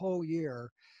whole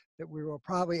year, that we will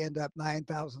probably end up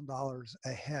 $9,000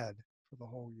 ahead for the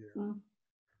whole year.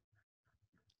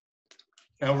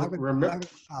 Now, I would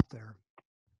stop there.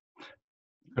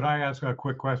 Could I ask a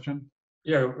quick question?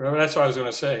 yeah, that's what I was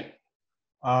going to say.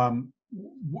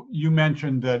 You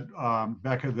mentioned that,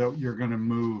 Becca, that you're going to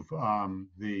move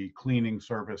the cleaning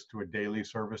service to a daily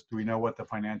service. Do we know what the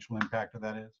financial impact of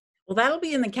that is? Well, that'll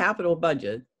be in the capital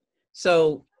budget.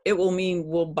 So it will mean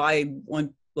we'll buy a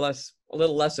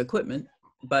little less equipment,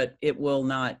 but it will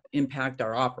not impact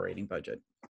our operating budget.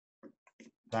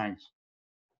 Thanks.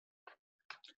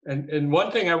 And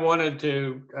one thing I wanted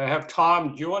to have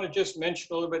Tom, do you want to just mention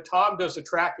a little bit? Tom does a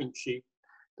tracking sheet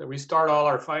that we start all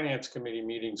our finance committee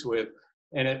meetings with,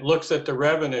 and it looks at the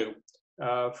revenue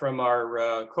from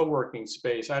our co-working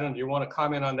space. I don't know, do you want to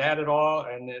comment on that at all?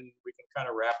 And then we can kind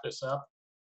of wrap this up.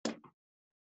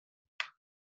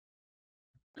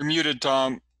 You're muted,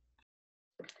 Tom.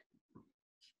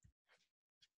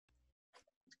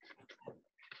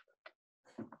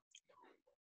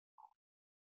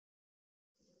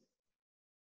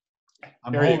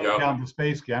 I'm There you holding go. down the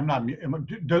space key. I'm not.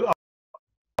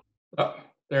 Oh,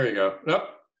 there you go. Nope.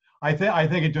 I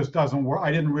think it just doesn't work.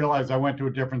 I didn't realize I went to a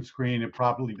different screen. It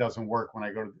probably doesn't work when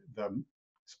I go to the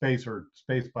space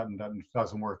button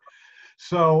doesn't work.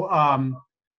 So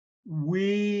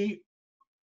we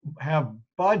have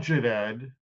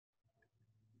budgeted.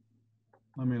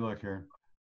 Let me look here.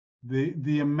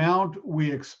 The amount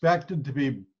we expected to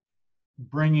be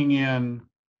bringing in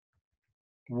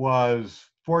was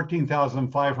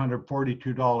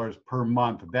 $14,542 per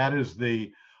month. That is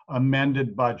the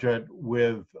amended budget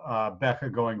with Becca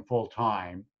going full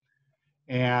time.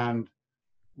 And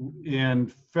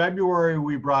in February,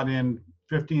 we brought in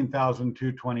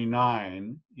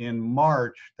 $15,229. In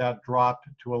March, that dropped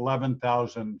to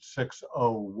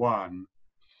 $11,601.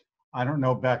 I don't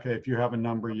know, Becca, if you have a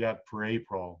number yet for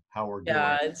April, how we're doing.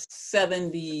 Yeah, it's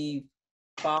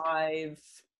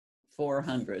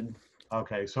 75,400.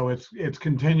 Okay, so it's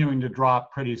continuing to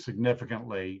drop pretty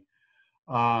significantly.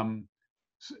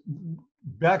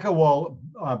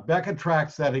 Becca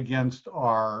tracks that against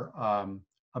our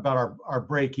about our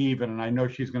break even, and I know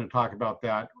she's going to talk about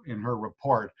that in her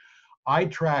report. I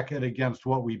track it against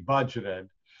what we budgeted,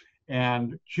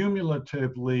 and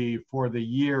cumulatively for the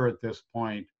year at this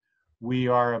point, we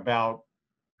are about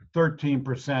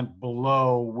 13%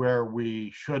 below where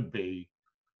we should be.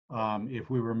 If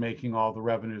we were making all the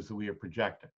revenues that we have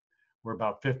projected. We're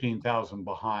about 15,000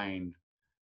 behind.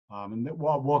 And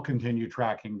we'll continue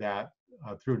tracking that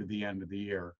through to the end of the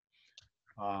year.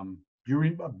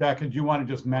 Becca, do you want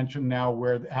to just mention now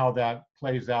how that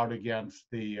plays out against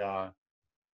the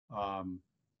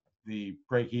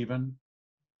break even?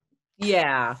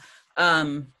 Yeah.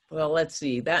 Well, let's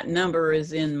see. That number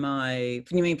is in my,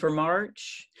 you mean for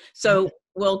March? So,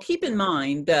 well, keep in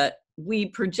mind that we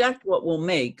project what we'll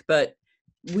make, but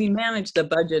we manage the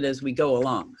budget as we go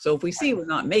along. So if we see we're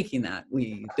not making that,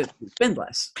 we just spend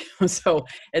less. So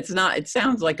it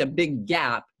sounds like a big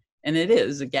gap, and it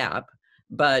is a gap,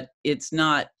 but it's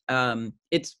not,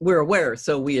 we're aware,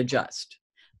 so we adjust.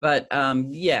 But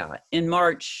yeah, in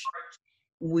March,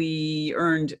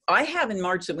 I have in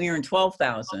March that we earned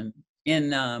 12,000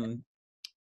 in,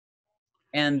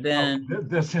 and then.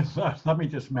 This is, let me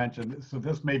just mention, so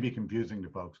this may be confusing to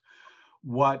folks.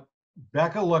 What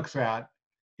Becca looks at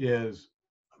is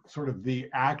sort of the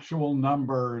actual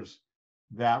numbers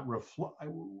that reflect.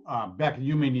 Becca,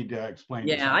 you may need to explain.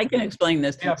 Yeah, I can explain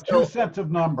this. We have two sets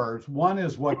of numbers. One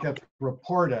is what gets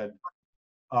reported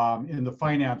in the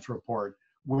finance report,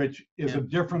 which is a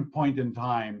different point in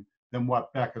time than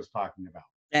what Becca's talking about.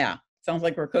 Yeah, sounds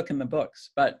like we're cooking the books,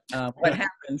 but what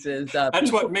happens is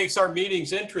that's what makes our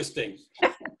meetings interesting.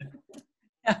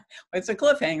 It's a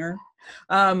cliffhanger.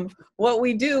 What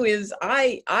we do is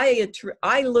I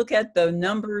look at the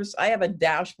numbers. I have a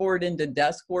dashboard into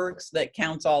DeskWorks that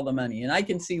counts all the money, and I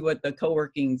can see what the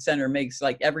co-working center makes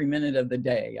like every minute of the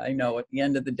day. I know at the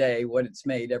end of the day what it's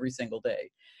made every single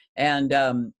day, and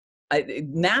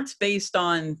that's based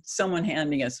on someone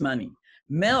handing us money.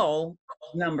 Mel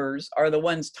numbers are the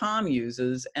ones Tom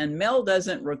uses, and Mel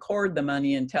doesn't record the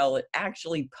money until it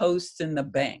actually posts in the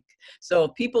bank. So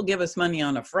if people give us money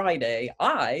on a Friday,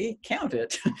 I count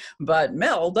it, but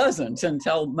Mel doesn't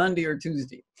until Monday or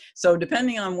Tuesday. So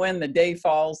depending on when the day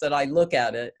falls that I look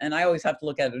at it, and I always have to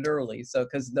look at it early, so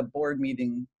because the board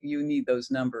meeting, you need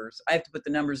those numbers. I have to put the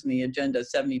numbers in the agenda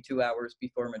 72 hours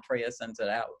before Maitreya sends it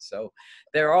out. So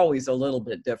they're always a little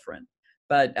bit different.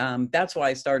 But that's why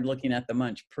I started looking at the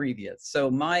month previous. So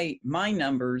my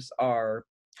numbers are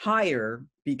higher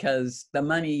because the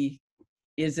money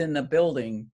is in the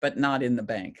building, but not in the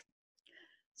bank.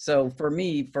 So for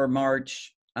me, for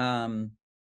March,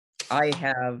 I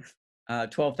have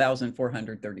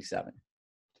 12,437.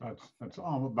 That's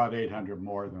about 800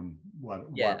 more than what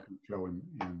we show in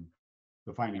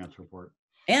the finance report.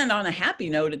 And on a happy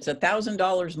note, it's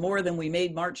 $1,000 more than we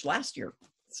made March last year.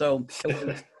 So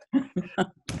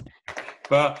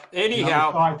But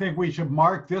anyhow, so I think we should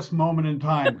mark this moment in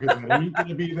time because it ain't going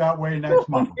to be that way next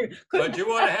month. but you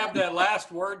want to have that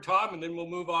last word, Tom, and then we'll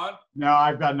move on? No,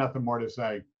 I've got nothing more to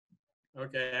say.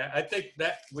 Okay, I think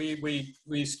that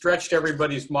we stretched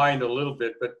everybody's mind a little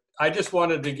bit, but I just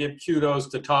wanted to give kudos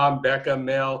to Tom, Becca,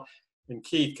 Mel, and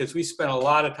Keith, because we spent a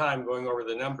lot of time going over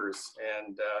the numbers.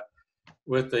 And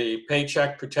with the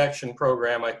Paycheck Protection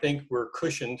Program, I think we're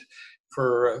cushioned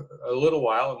for a little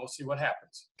while, and we'll see what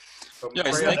happens. So,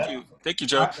 Yes, thank you,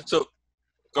 Joe. So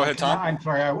go ahead, Tom. I'm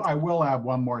sorry, I will add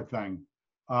one more thing.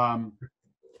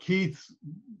 Keith's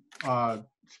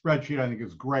spreadsheet, I think,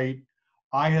 is great.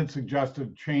 I had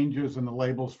suggested changes in the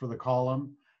labels for the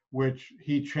column, which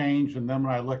he changed. And then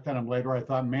when I looked at them later, I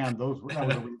thought, man, that was a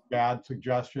really bad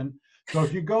suggestion. So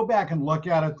if you go back and look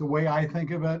at it, the way I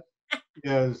think of it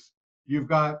is you've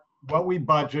got what we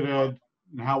budgeted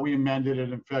and how we amended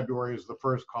it in February is the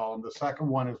first column. The second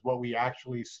one is what we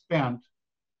actually spent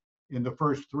in the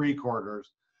first 3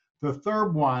 quarters. The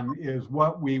third one is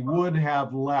what we would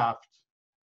have left,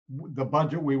 the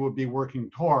budget we would be working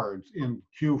towards in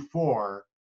Q4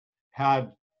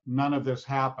 had none of this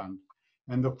happened.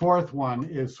 And the fourth one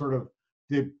is sort of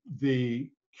the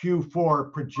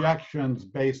Q4 projections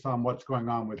based on what's going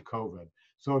on with COVID.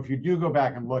 So if you do go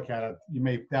back and look at it,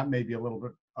 that may be a little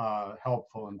bit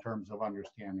helpful in terms of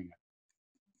understanding it.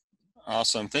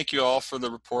 Awesome. Thank you all for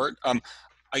the report.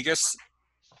 I guess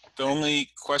the only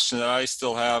question that I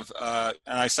still have, and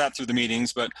I sat through the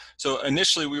meetings, but so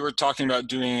initially we were talking about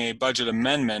doing a budget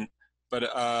amendment, but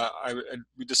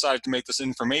we decided to make this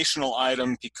informational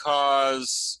item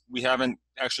because we haven't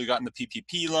actually gotten the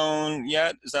PPP loan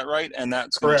yet. Is that right? And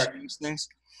that's going to change things.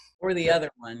 Or the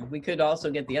other one. We could also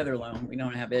get the other loan. We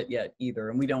don't have it yet either,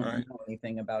 and we don't know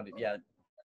anything about it yet.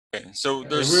 Okay, so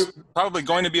there's probably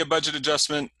going to be a budget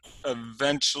adjustment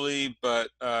eventually, but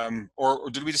or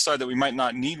did we decide that we might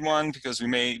not need one because we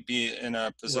may be in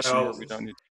a position where we don't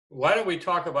need? Why don't we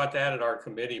talk about that at our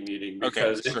committee meeting?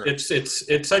 Because sure.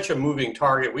 it's such a moving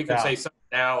target. We can say something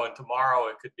now, and tomorrow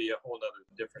it could be a whole other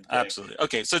different thing. Absolutely.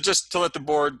 Okay, so just to let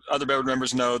the other board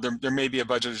members know, there may be a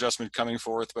budget adjustment coming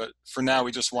forth, but for now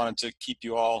we just wanted to keep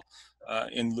you all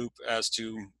in loop as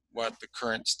to what the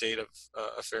current state of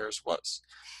affairs was.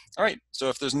 All right, so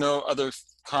if there's no other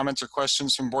comments or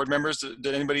questions from board members,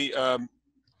 did anybody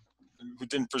who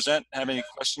didn't present have any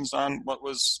questions on what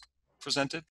was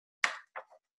presented?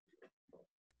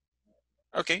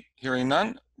 Okay, hearing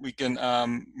none, we can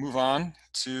move on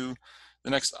to the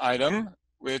next item,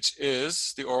 which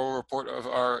is the oral report of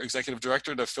our executive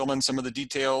director to fill in some of the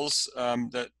details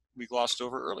that we glossed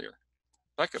over earlier.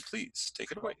 Becca, please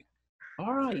take it away.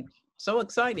 All right, so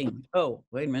exciting. Oh,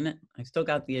 wait a minute. I still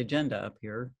got the agenda up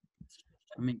here.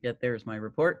 Let me get, there's my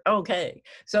report. Okay,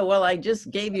 so well, I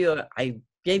just gave you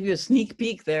a sneak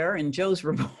peek there in Joe's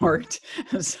report.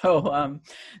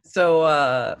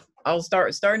 I'll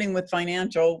starting with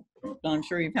financial. I'm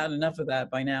sure you've had enough of that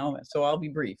by now, so I'll be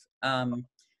brief.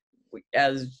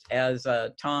 As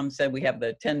Tom said, we have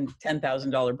the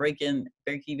 $10,000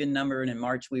 break-even number, and in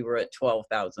March we were at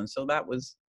 12,000. So that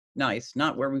was nice.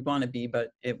 Not where we want to be,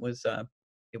 but it was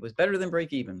better than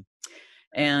break even.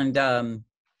 And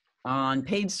on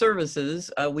paid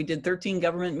services, we did 13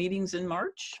 government meetings in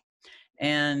March,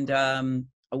 and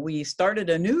we started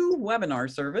a new webinar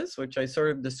service, which I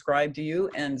sort of described to you.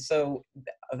 And so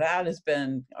that has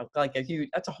been like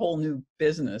that's a whole new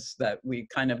business that we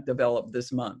kind of developed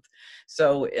this month.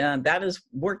 So that has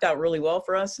worked out really well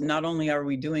for us. Not only are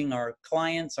we doing our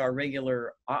clients, our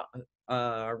regular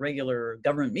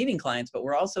government meeting clients, but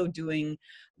we're also doing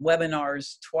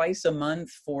webinars twice a month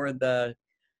for the,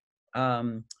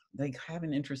 they have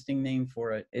an interesting name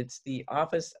for it. It's the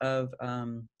Office of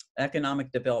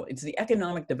economic development. It's the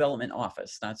Economic Development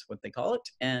Office. That's what they call it.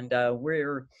 And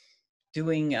we're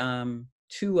doing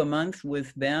 2 a month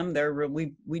with them.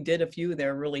 We did a few.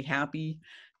 They're really happy.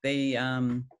 They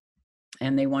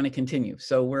and they want to continue.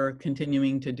 So we're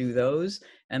continuing to do those,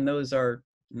 and those are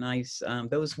nice.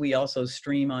 Those we also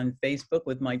stream on Facebook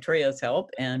with Maitreya's help,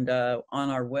 and on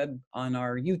our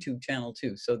YouTube channel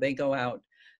too. So they go out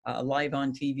live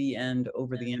on TV and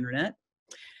over the internet.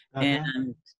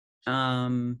 And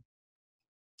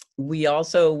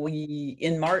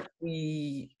in March,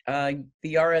 the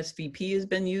RSVP has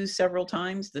been used several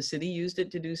times. The city used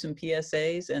it to do some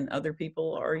PSAs, and other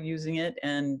people are using it,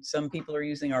 and some people are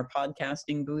using our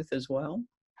podcasting booth as well.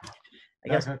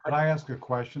 Becca, could I ask a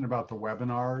question about the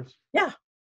webinars? Yeah.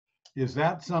 Is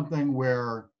that something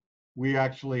where we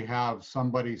actually have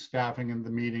somebody staffing in the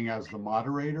meeting as the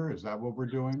moderator? Is that what we're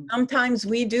doing? Sometimes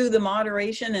we do the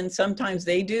moderation and sometimes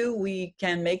they do. We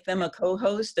can make them a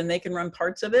co-host and they can run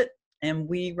parts of it and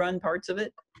we run parts of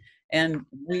it. And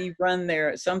we run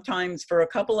sometimes for a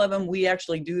couple of them, we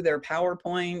actually do their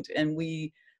PowerPoint and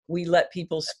we let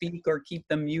people speak or keep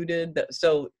them muted.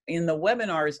 So in the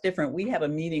webinar, it's different. We have a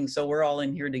meeting, so we're all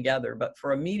in here together. But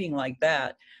for a meeting like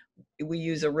that, we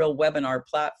use a real webinar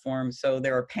platform. So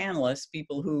there are panelists,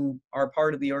 people who are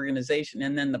part of the organization,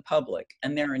 and then the public.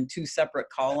 And they're in 2 separate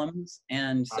columns.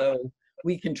 And so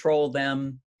we control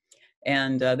them,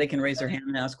 and they can raise their hand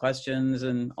and ask questions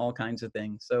and all kinds of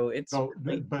things. So it's.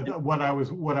 But what I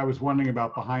was wondering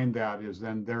about behind that is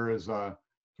then there is a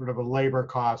sort of a labor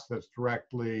cost that's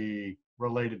directly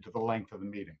related to the length of the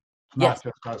meeting. It's not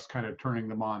just us kind of turning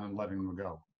them on and letting them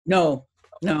go. No,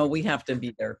 we have to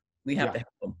be there. We have to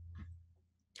help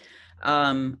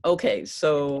them. Okay,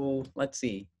 so let's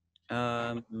see.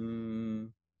 I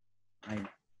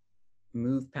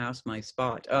moved past my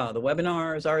spot. The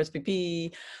webinars,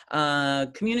 RSVP,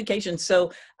 communication.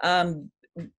 So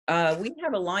we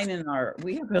have a line in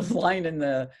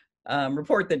the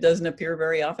report that doesn't appear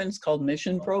very often. It's called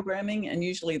mission programming, and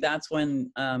usually that's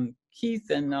when Keith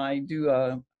and I do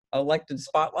a elected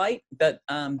spotlight. But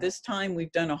this time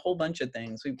we've done a whole bunch of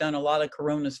things. We've done a lot of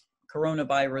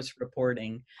coronavirus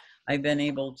reporting. I've been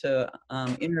able to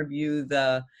interview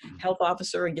the health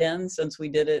officer again since we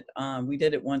did it. We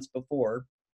did it once before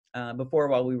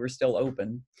while we were still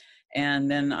open. And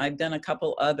then I've done a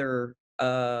couple other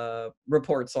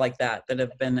reports like that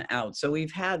have been out. So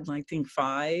we've had, I think,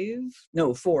 4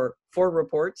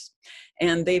 reports,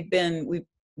 and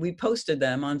we posted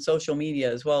them on social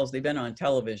media as well as they've been on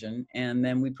television, and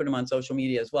then we put them on social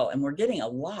media as well. And we're getting a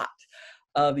lot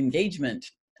of engagement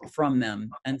from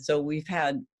them. And so we've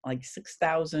had like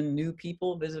 6,000 new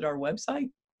people visit our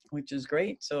website, which is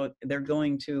great. So they're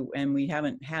going to, and we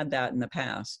haven't had that in the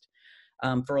past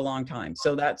for a long time.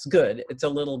 So that's good. It's a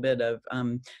little bit of,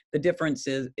 the difference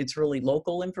is it's really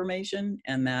local information,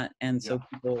 and so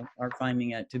people are finding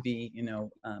it to be,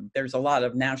 there's a lot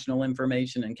of national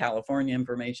information and California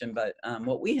information, but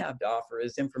what we have to offer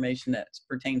is information that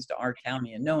pertains to our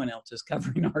county, and no one else is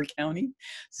covering our county.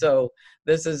 So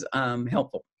this is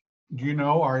helpful. Do you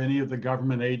know, are any of the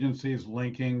government agencies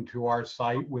linking to our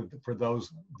site for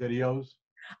those videos?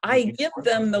 I give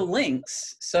them the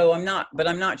links, so I'm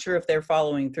not sure if they're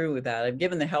following through with that. I've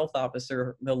given the health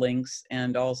officer the links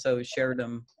and also shared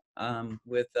them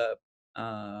with the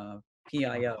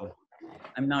PIO.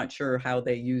 I'm not sure how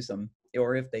they use them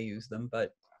or if they use them,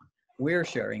 but we're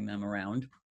sharing them around.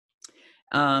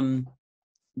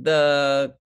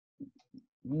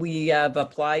 We have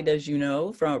applied, as you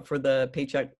know, for the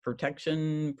Paycheck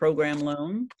Protection Program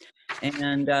loan,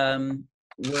 and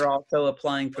we're also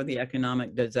applying for the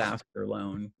economic disaster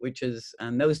loan, which is,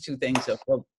 and those 2 things,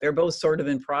 they're both sort of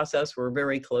in process. We're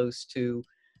very close to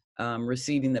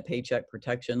receiving the Paycheck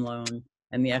Protection loan,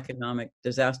 and the economic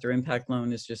disaster impact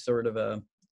loan is just sort of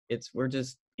we're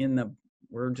just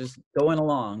going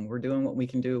along. We're doing what we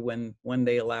can do when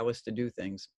they allow us to do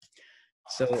things.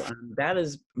 So that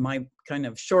is my kind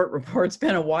of short report. It's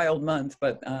been a wild month,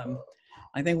 but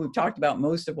I think we've talked about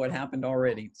most of what happened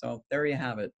already. So there you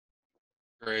have it.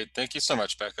 Great. Thank you so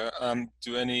much, Becca.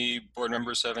 Do any board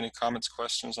members have any comments,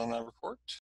 questions on that report?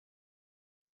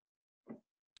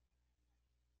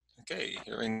 Okay,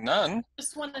 hearing none.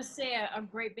 Just want to say a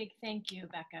great big thank you,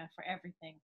 Becca, for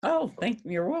everything. Oh,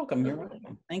 you're welcome. You're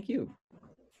welcome. Thank you.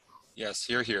 Yes,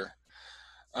 here.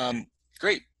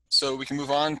 Great. So we can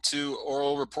move on to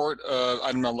oral report,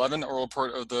 item 11, oral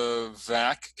report of the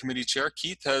VAC committee chair.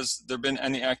 Keith, has there been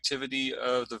any activity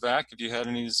of the VAC? Have you had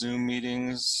any Zoom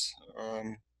meetings?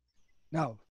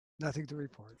 No, nothing to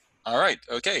report. All right,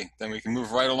 okay. Then we can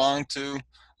move right along to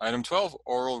item 12,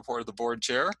 oral report of the board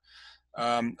chair.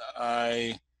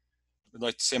 I would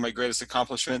like to say my greatest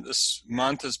accomplishment this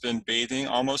month has been bathing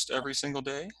almost every single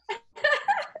day.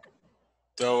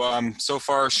 Though so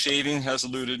far shaving has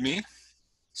eluded me.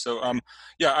 So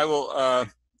yeah, I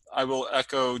will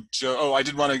echo Joe. Oh, I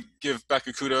did want to give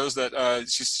Becca kudos that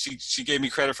she gave me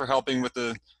credit for helping with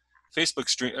the Facebook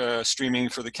streaming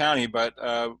for the county, but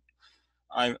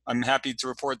I'm happy to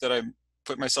report that I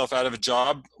put myself out of a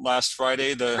job last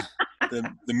Friday. The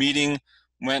meeting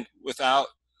went without.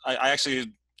 I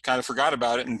actually kind of forgot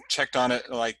about it and checked on it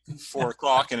like 4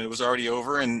 o'clock, and it was already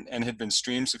over and had been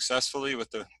streamed successfully with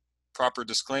the proper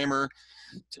disclaimer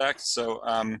text. So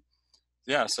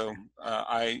yeah, so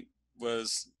I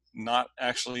was not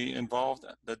actually involved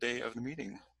the day of the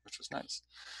meeting, which was nice.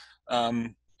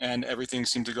 And everything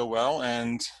seemed to go well,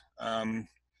 and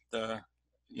the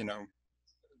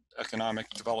economic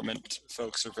development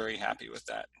folks are very happy with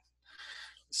that.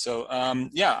 So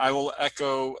yeah, I will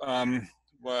echo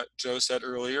what Joe said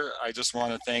earlier. I just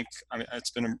want to thank, I mean, it's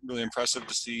been really impressive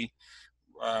to see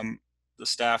the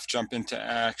staff jump into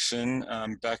action.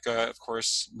 Becca, of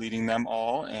course, leading them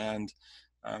all, and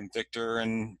Victor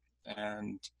and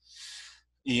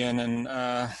Ian and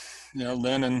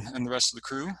Lynn and the rest of the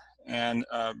crew. And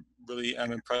really,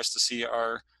 I'm impressed to see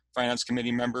our finance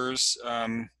committee members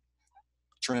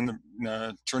turning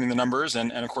the numbers,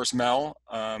 and of course Mel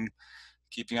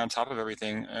keeping on top of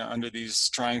everything under these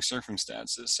trying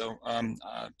circumstances. So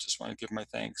just want to give my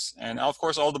thanks, and of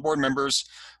course all the board members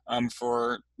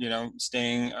for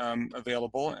staying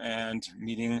available and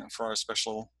meeting for our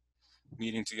special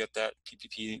meeting to get that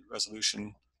PPP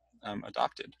resolution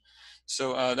adopted.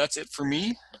 So that's it for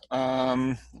me.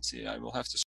 Let's see, I will have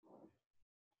to.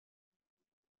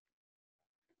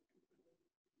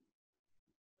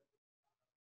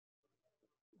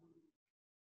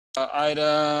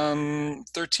 Item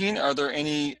 13, are there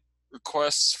any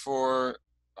requests for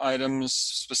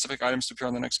specific items to appear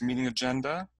on the next meeting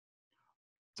agenda?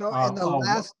 So in the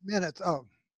last minutes, oh,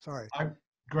 sorry.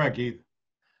 Greg, Keith.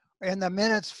 In the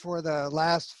minutes for the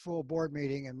last full board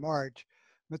meeting in March,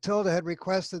 Matilda had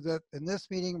requested that in this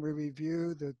meeting we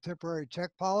review the temporary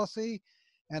check policy,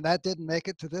 and that didn't make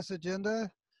it to this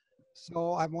agenda.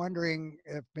 So I'm wondering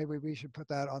if maybe we should put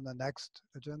that on the next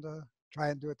agenda,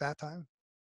 try and do it that time.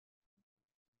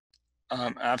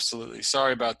 Absolutely.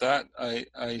 Sorry about that.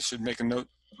 I should make a note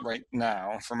right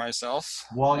now for myself.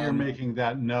 While you're making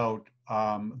that note,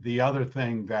 the other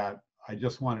thing that I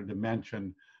just wanted to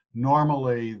mention,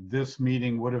 normally this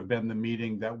meeting would have been the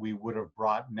meeting that we would have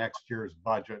brought next year's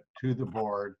budget to the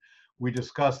board. We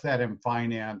discussed that in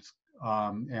finance,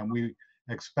 and we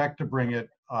expect to bring it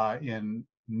in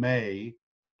May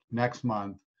next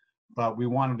month. But we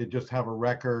wanted to just have a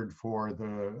record for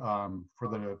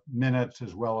the minutes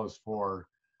as well as for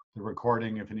the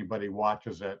recording, if anybody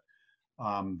watches it,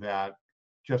 that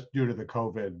just due to the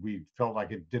COVID, we felt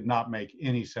like it did not make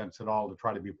any sense at all to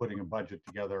try to be putting a budget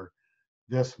together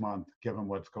this month, given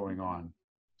what's going on.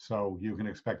 So you can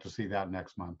expect to see that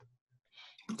next month.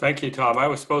 Thank you, Tom. I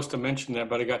was supposed to mention that,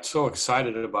 but I got so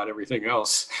excited about everything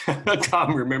else.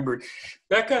 Tom remembered.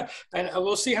 Becca, and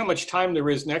we'll see how much time there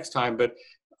is next time, but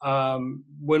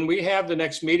when we have the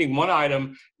next meeting, one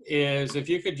item is if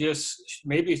you could just,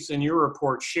 maybe it's in your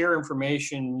report, share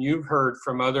information you've heard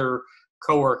from other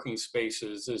co-working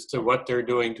spaces as to what they're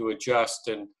doing to adjust,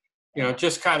 and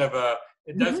just kind of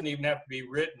it doesn't even have to be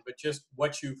written, but just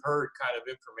what you've heard kind of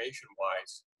information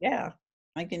wise. Yeah,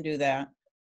 I can do that.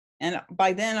 And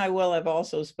by then I will have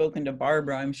also spoken to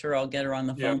Barbara. I'm sure I'll get her on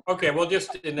the phone. Yeah. Okay. Well,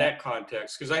 just in that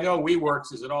context, because I know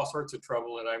WeWorks is in all sorts of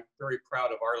trouble, and I'm very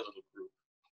proud of our little group.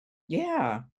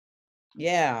 Yeah.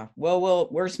 Yeah. Well,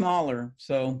 we're smaller,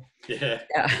 so. Yeah.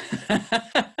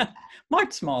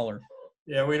 Much smaller.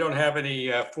 Yeah. We don't have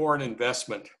any foreign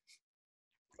investment.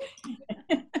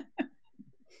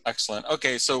 Excellent.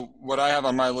 Okay. So what I have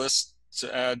on my list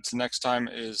to add to next time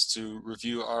is to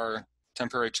review our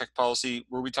temporary check policy.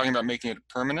 Were we talking about making it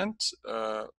permanent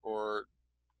or?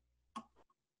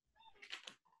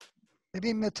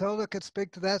 Maybe Matilda could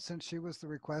speak to that since she was the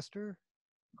requester.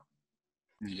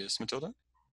 Yes, Matilda?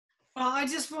 Well, I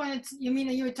just wanted to, you mean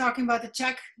you were talking about the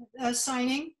check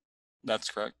signing?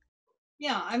 That's correct.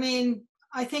 Yeah, I mean,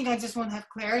 I think I just want to have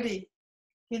clarity,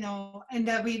 and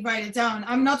that we write it down.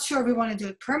 I'm not sure we want to do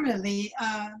it permanently.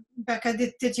 Becca,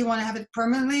 did you want to have it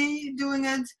permanently doing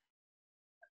it?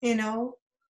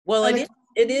 Well, it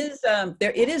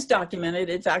is documented.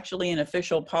 It's actually an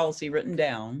official policy written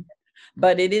down,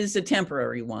 but it is a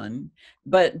temporary one.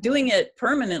 But doing it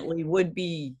permanently would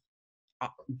be,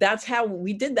 that's how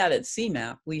we did that at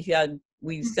CMAP.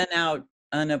 We sent out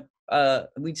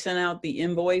we'd send out the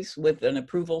invoice with an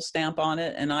approval stamp on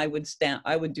it, and I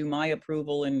would do my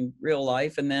approval in real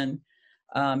life, and then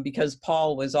because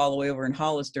Paul was all the way over in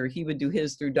Hollister, he would do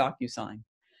his through DocuSign,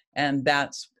 and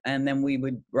then we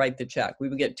would write the check. We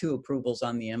would get 2 approvals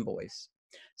on the invoice.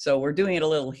 So we're doing it a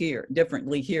little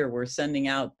differently here. We're sending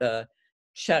out the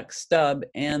check stub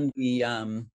and the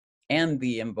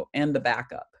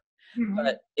backup. Mhm.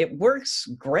 But it works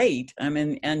great. I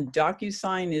mean, and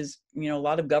DocuSign is, a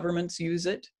lot of governments use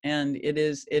it, and it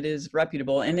is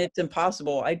reputable, and it's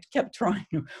impossible. I kept trying,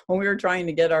 when we were trying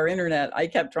to get our internet, I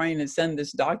kept trying to send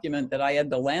this document that I had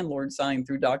the landlord sign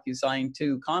through DocuSign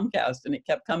to Comcast, and it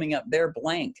kept coming up there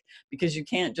blank, because you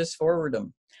can't just forward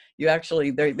them. You actually,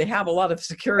 they have a lot of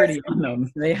security on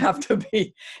them. It has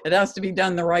to be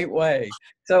done the right way.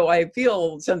 So I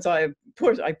feel, since I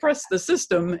pressed the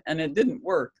system and it didn't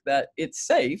work, that it's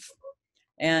safe.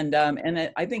 And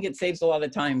I think it saves a lot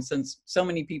of time, since so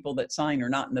many people that sign are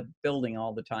not in the building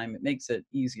all the time. It makes it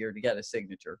easier to get a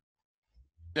signature.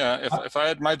 Yeah, if I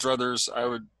had my druthers, I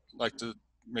would like to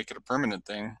make it a permanent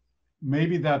thing.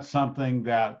 Maybe that's something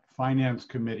that Finance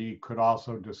Committee could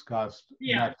also discuss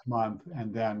Yeah. next month,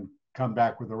 and then come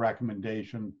back with a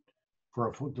recommendation for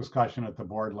a full discussion at the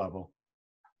board level.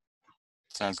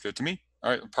 Sounds good to me.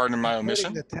 All right, pardon my Including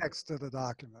omission. the text of the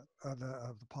document, of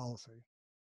the policy.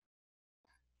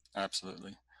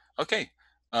 Absolutely. Okay,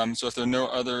 so if there are no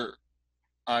other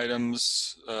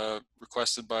items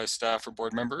requested by staff or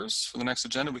board members for the next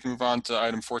agenda, we can move on to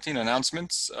item 14,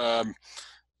 announcements.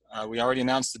 We already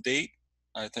announced the date.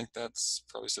 I think that's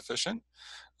probably sufficient.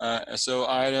 So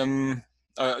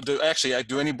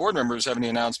do any board members have any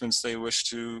announcements they wish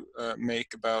to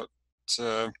make about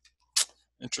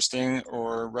interesting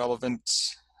or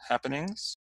relevant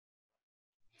happenings?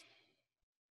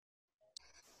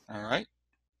 All right.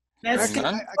 Let's Hearing get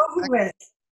none. it over with.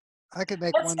 I could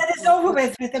make Let's one. get it over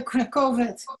with the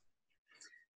COVID.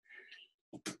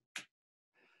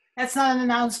 That's not an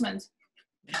announcement.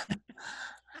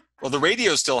 Well, the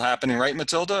radio is still happening, right,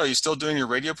 Matilda? Are you still doing your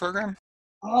radio program?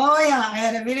 Oh yeah, I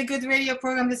had a really good radio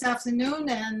program this afternoon,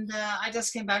 and I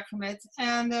just came back from it.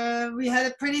 And we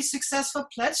had a pretty successful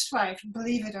pledge drive,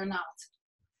 believe it or not.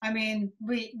 I mean,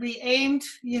 we aimed,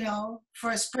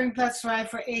 for a spring pledge drive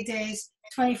for 8 days,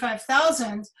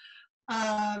 25,000.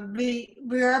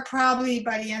 We are probably,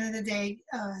 by the end of the day,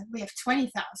 we have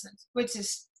 20,000, which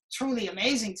is truly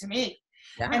amazing to me.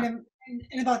 Yeah.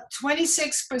 And about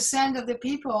 26% of the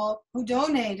people who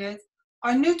donated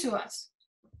are new to us.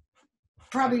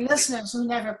 Probably listeners who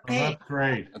never Oh, paid. that's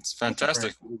great. That's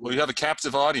fantastic. Well, you have a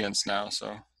captive audience now,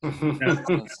 so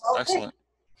that's excellent.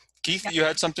 Keith, you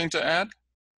had something to add?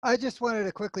 I just wanted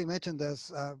to quickly mention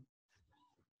this.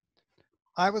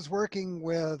 I was working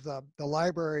with the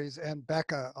libraries and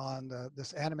Becca on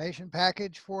this animation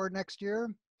package for next year.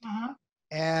 Uh-huh.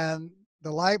 And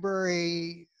the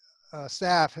library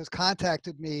staff has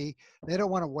contacted me. They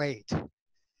don't want to wait,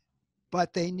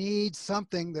 but they need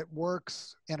something that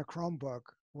works in a Chromebook.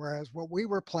 Whereas what we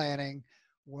were planning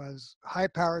was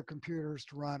high-powered computers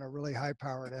to run a really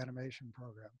high-powered animation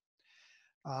program.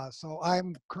 So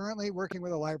I'm currently working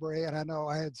with a library, and I know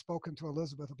I had spoken to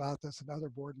Elizabeth about this and other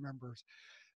board members.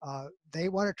 They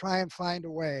want to try and find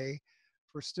a way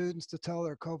for students to tell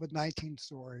their COVID-19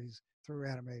 stories through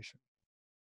animation.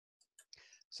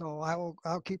 So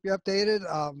I'll keep you updated.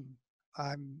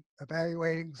 I'm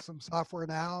evaluating some software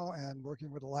now and working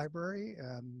with the library,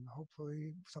 and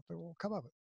hopefully something will come of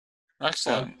it.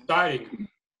 Excellent. Exciting.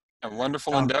 A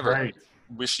wonderful Sounds endeavor. great.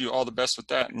 Wish you all the best with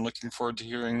that, and looking forward to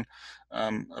hearing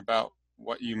about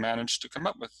what you managed to come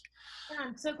up with. Yeah,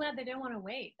 I'm so glad they don't want to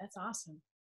wait. That's awesome.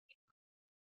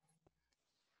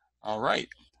 All right.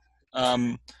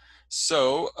 I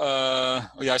saw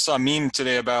a meme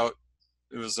today about,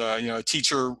 it was a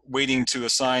teacher waiting to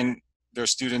assign their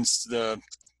students the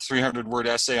 300-word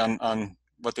essay on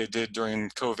what they did during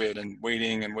COVID, and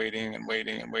waiting and waiting and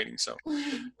waiting and waiting. So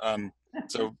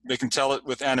so they can tell it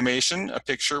with animation, a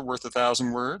picture worth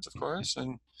 1,000 words, of course,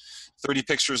 and 30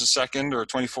 pictures a second or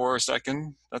 24 a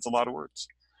second. That's a lot of words.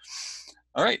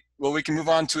 All right, well, we can move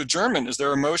on to adjournment. Is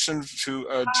there a motion to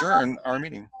adjourn our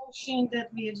meeting? Motion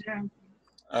that we adjourn.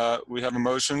 We have a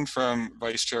motion from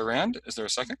Vice Chair Rand. Is there a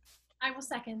second? I will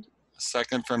second. A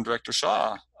second from Director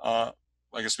Shaw. I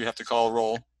guess we have to call a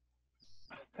roll.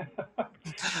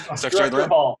 Secretary Director Loren?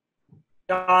 Hall,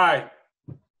 Aye.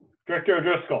 Director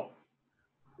O'Driscoll,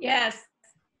 Yes.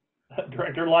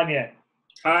 Director Lanier,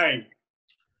 Aye.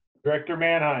 Director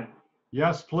Manheim,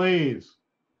 Yes, please.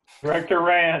 Director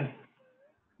Rand,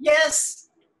 Yes.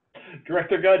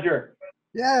 Director Gudger,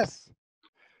 Yes.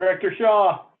 Director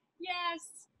Shaw,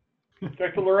 Yes.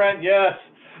 Director Laurent, yes.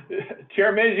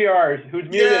 Chair Maziarz, who's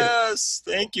muted. Yes,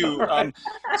 thank you.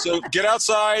 So get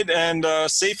outside and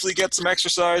safely get some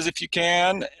exercise if you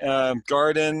can.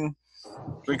 Garden,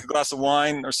 drink a glass of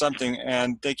wine or something.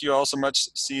 And thank you all so much.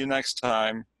 See you next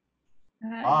time.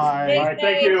 All right,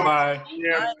 thank you. Bye.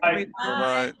 Yeah, bye.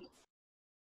 Bye-bye.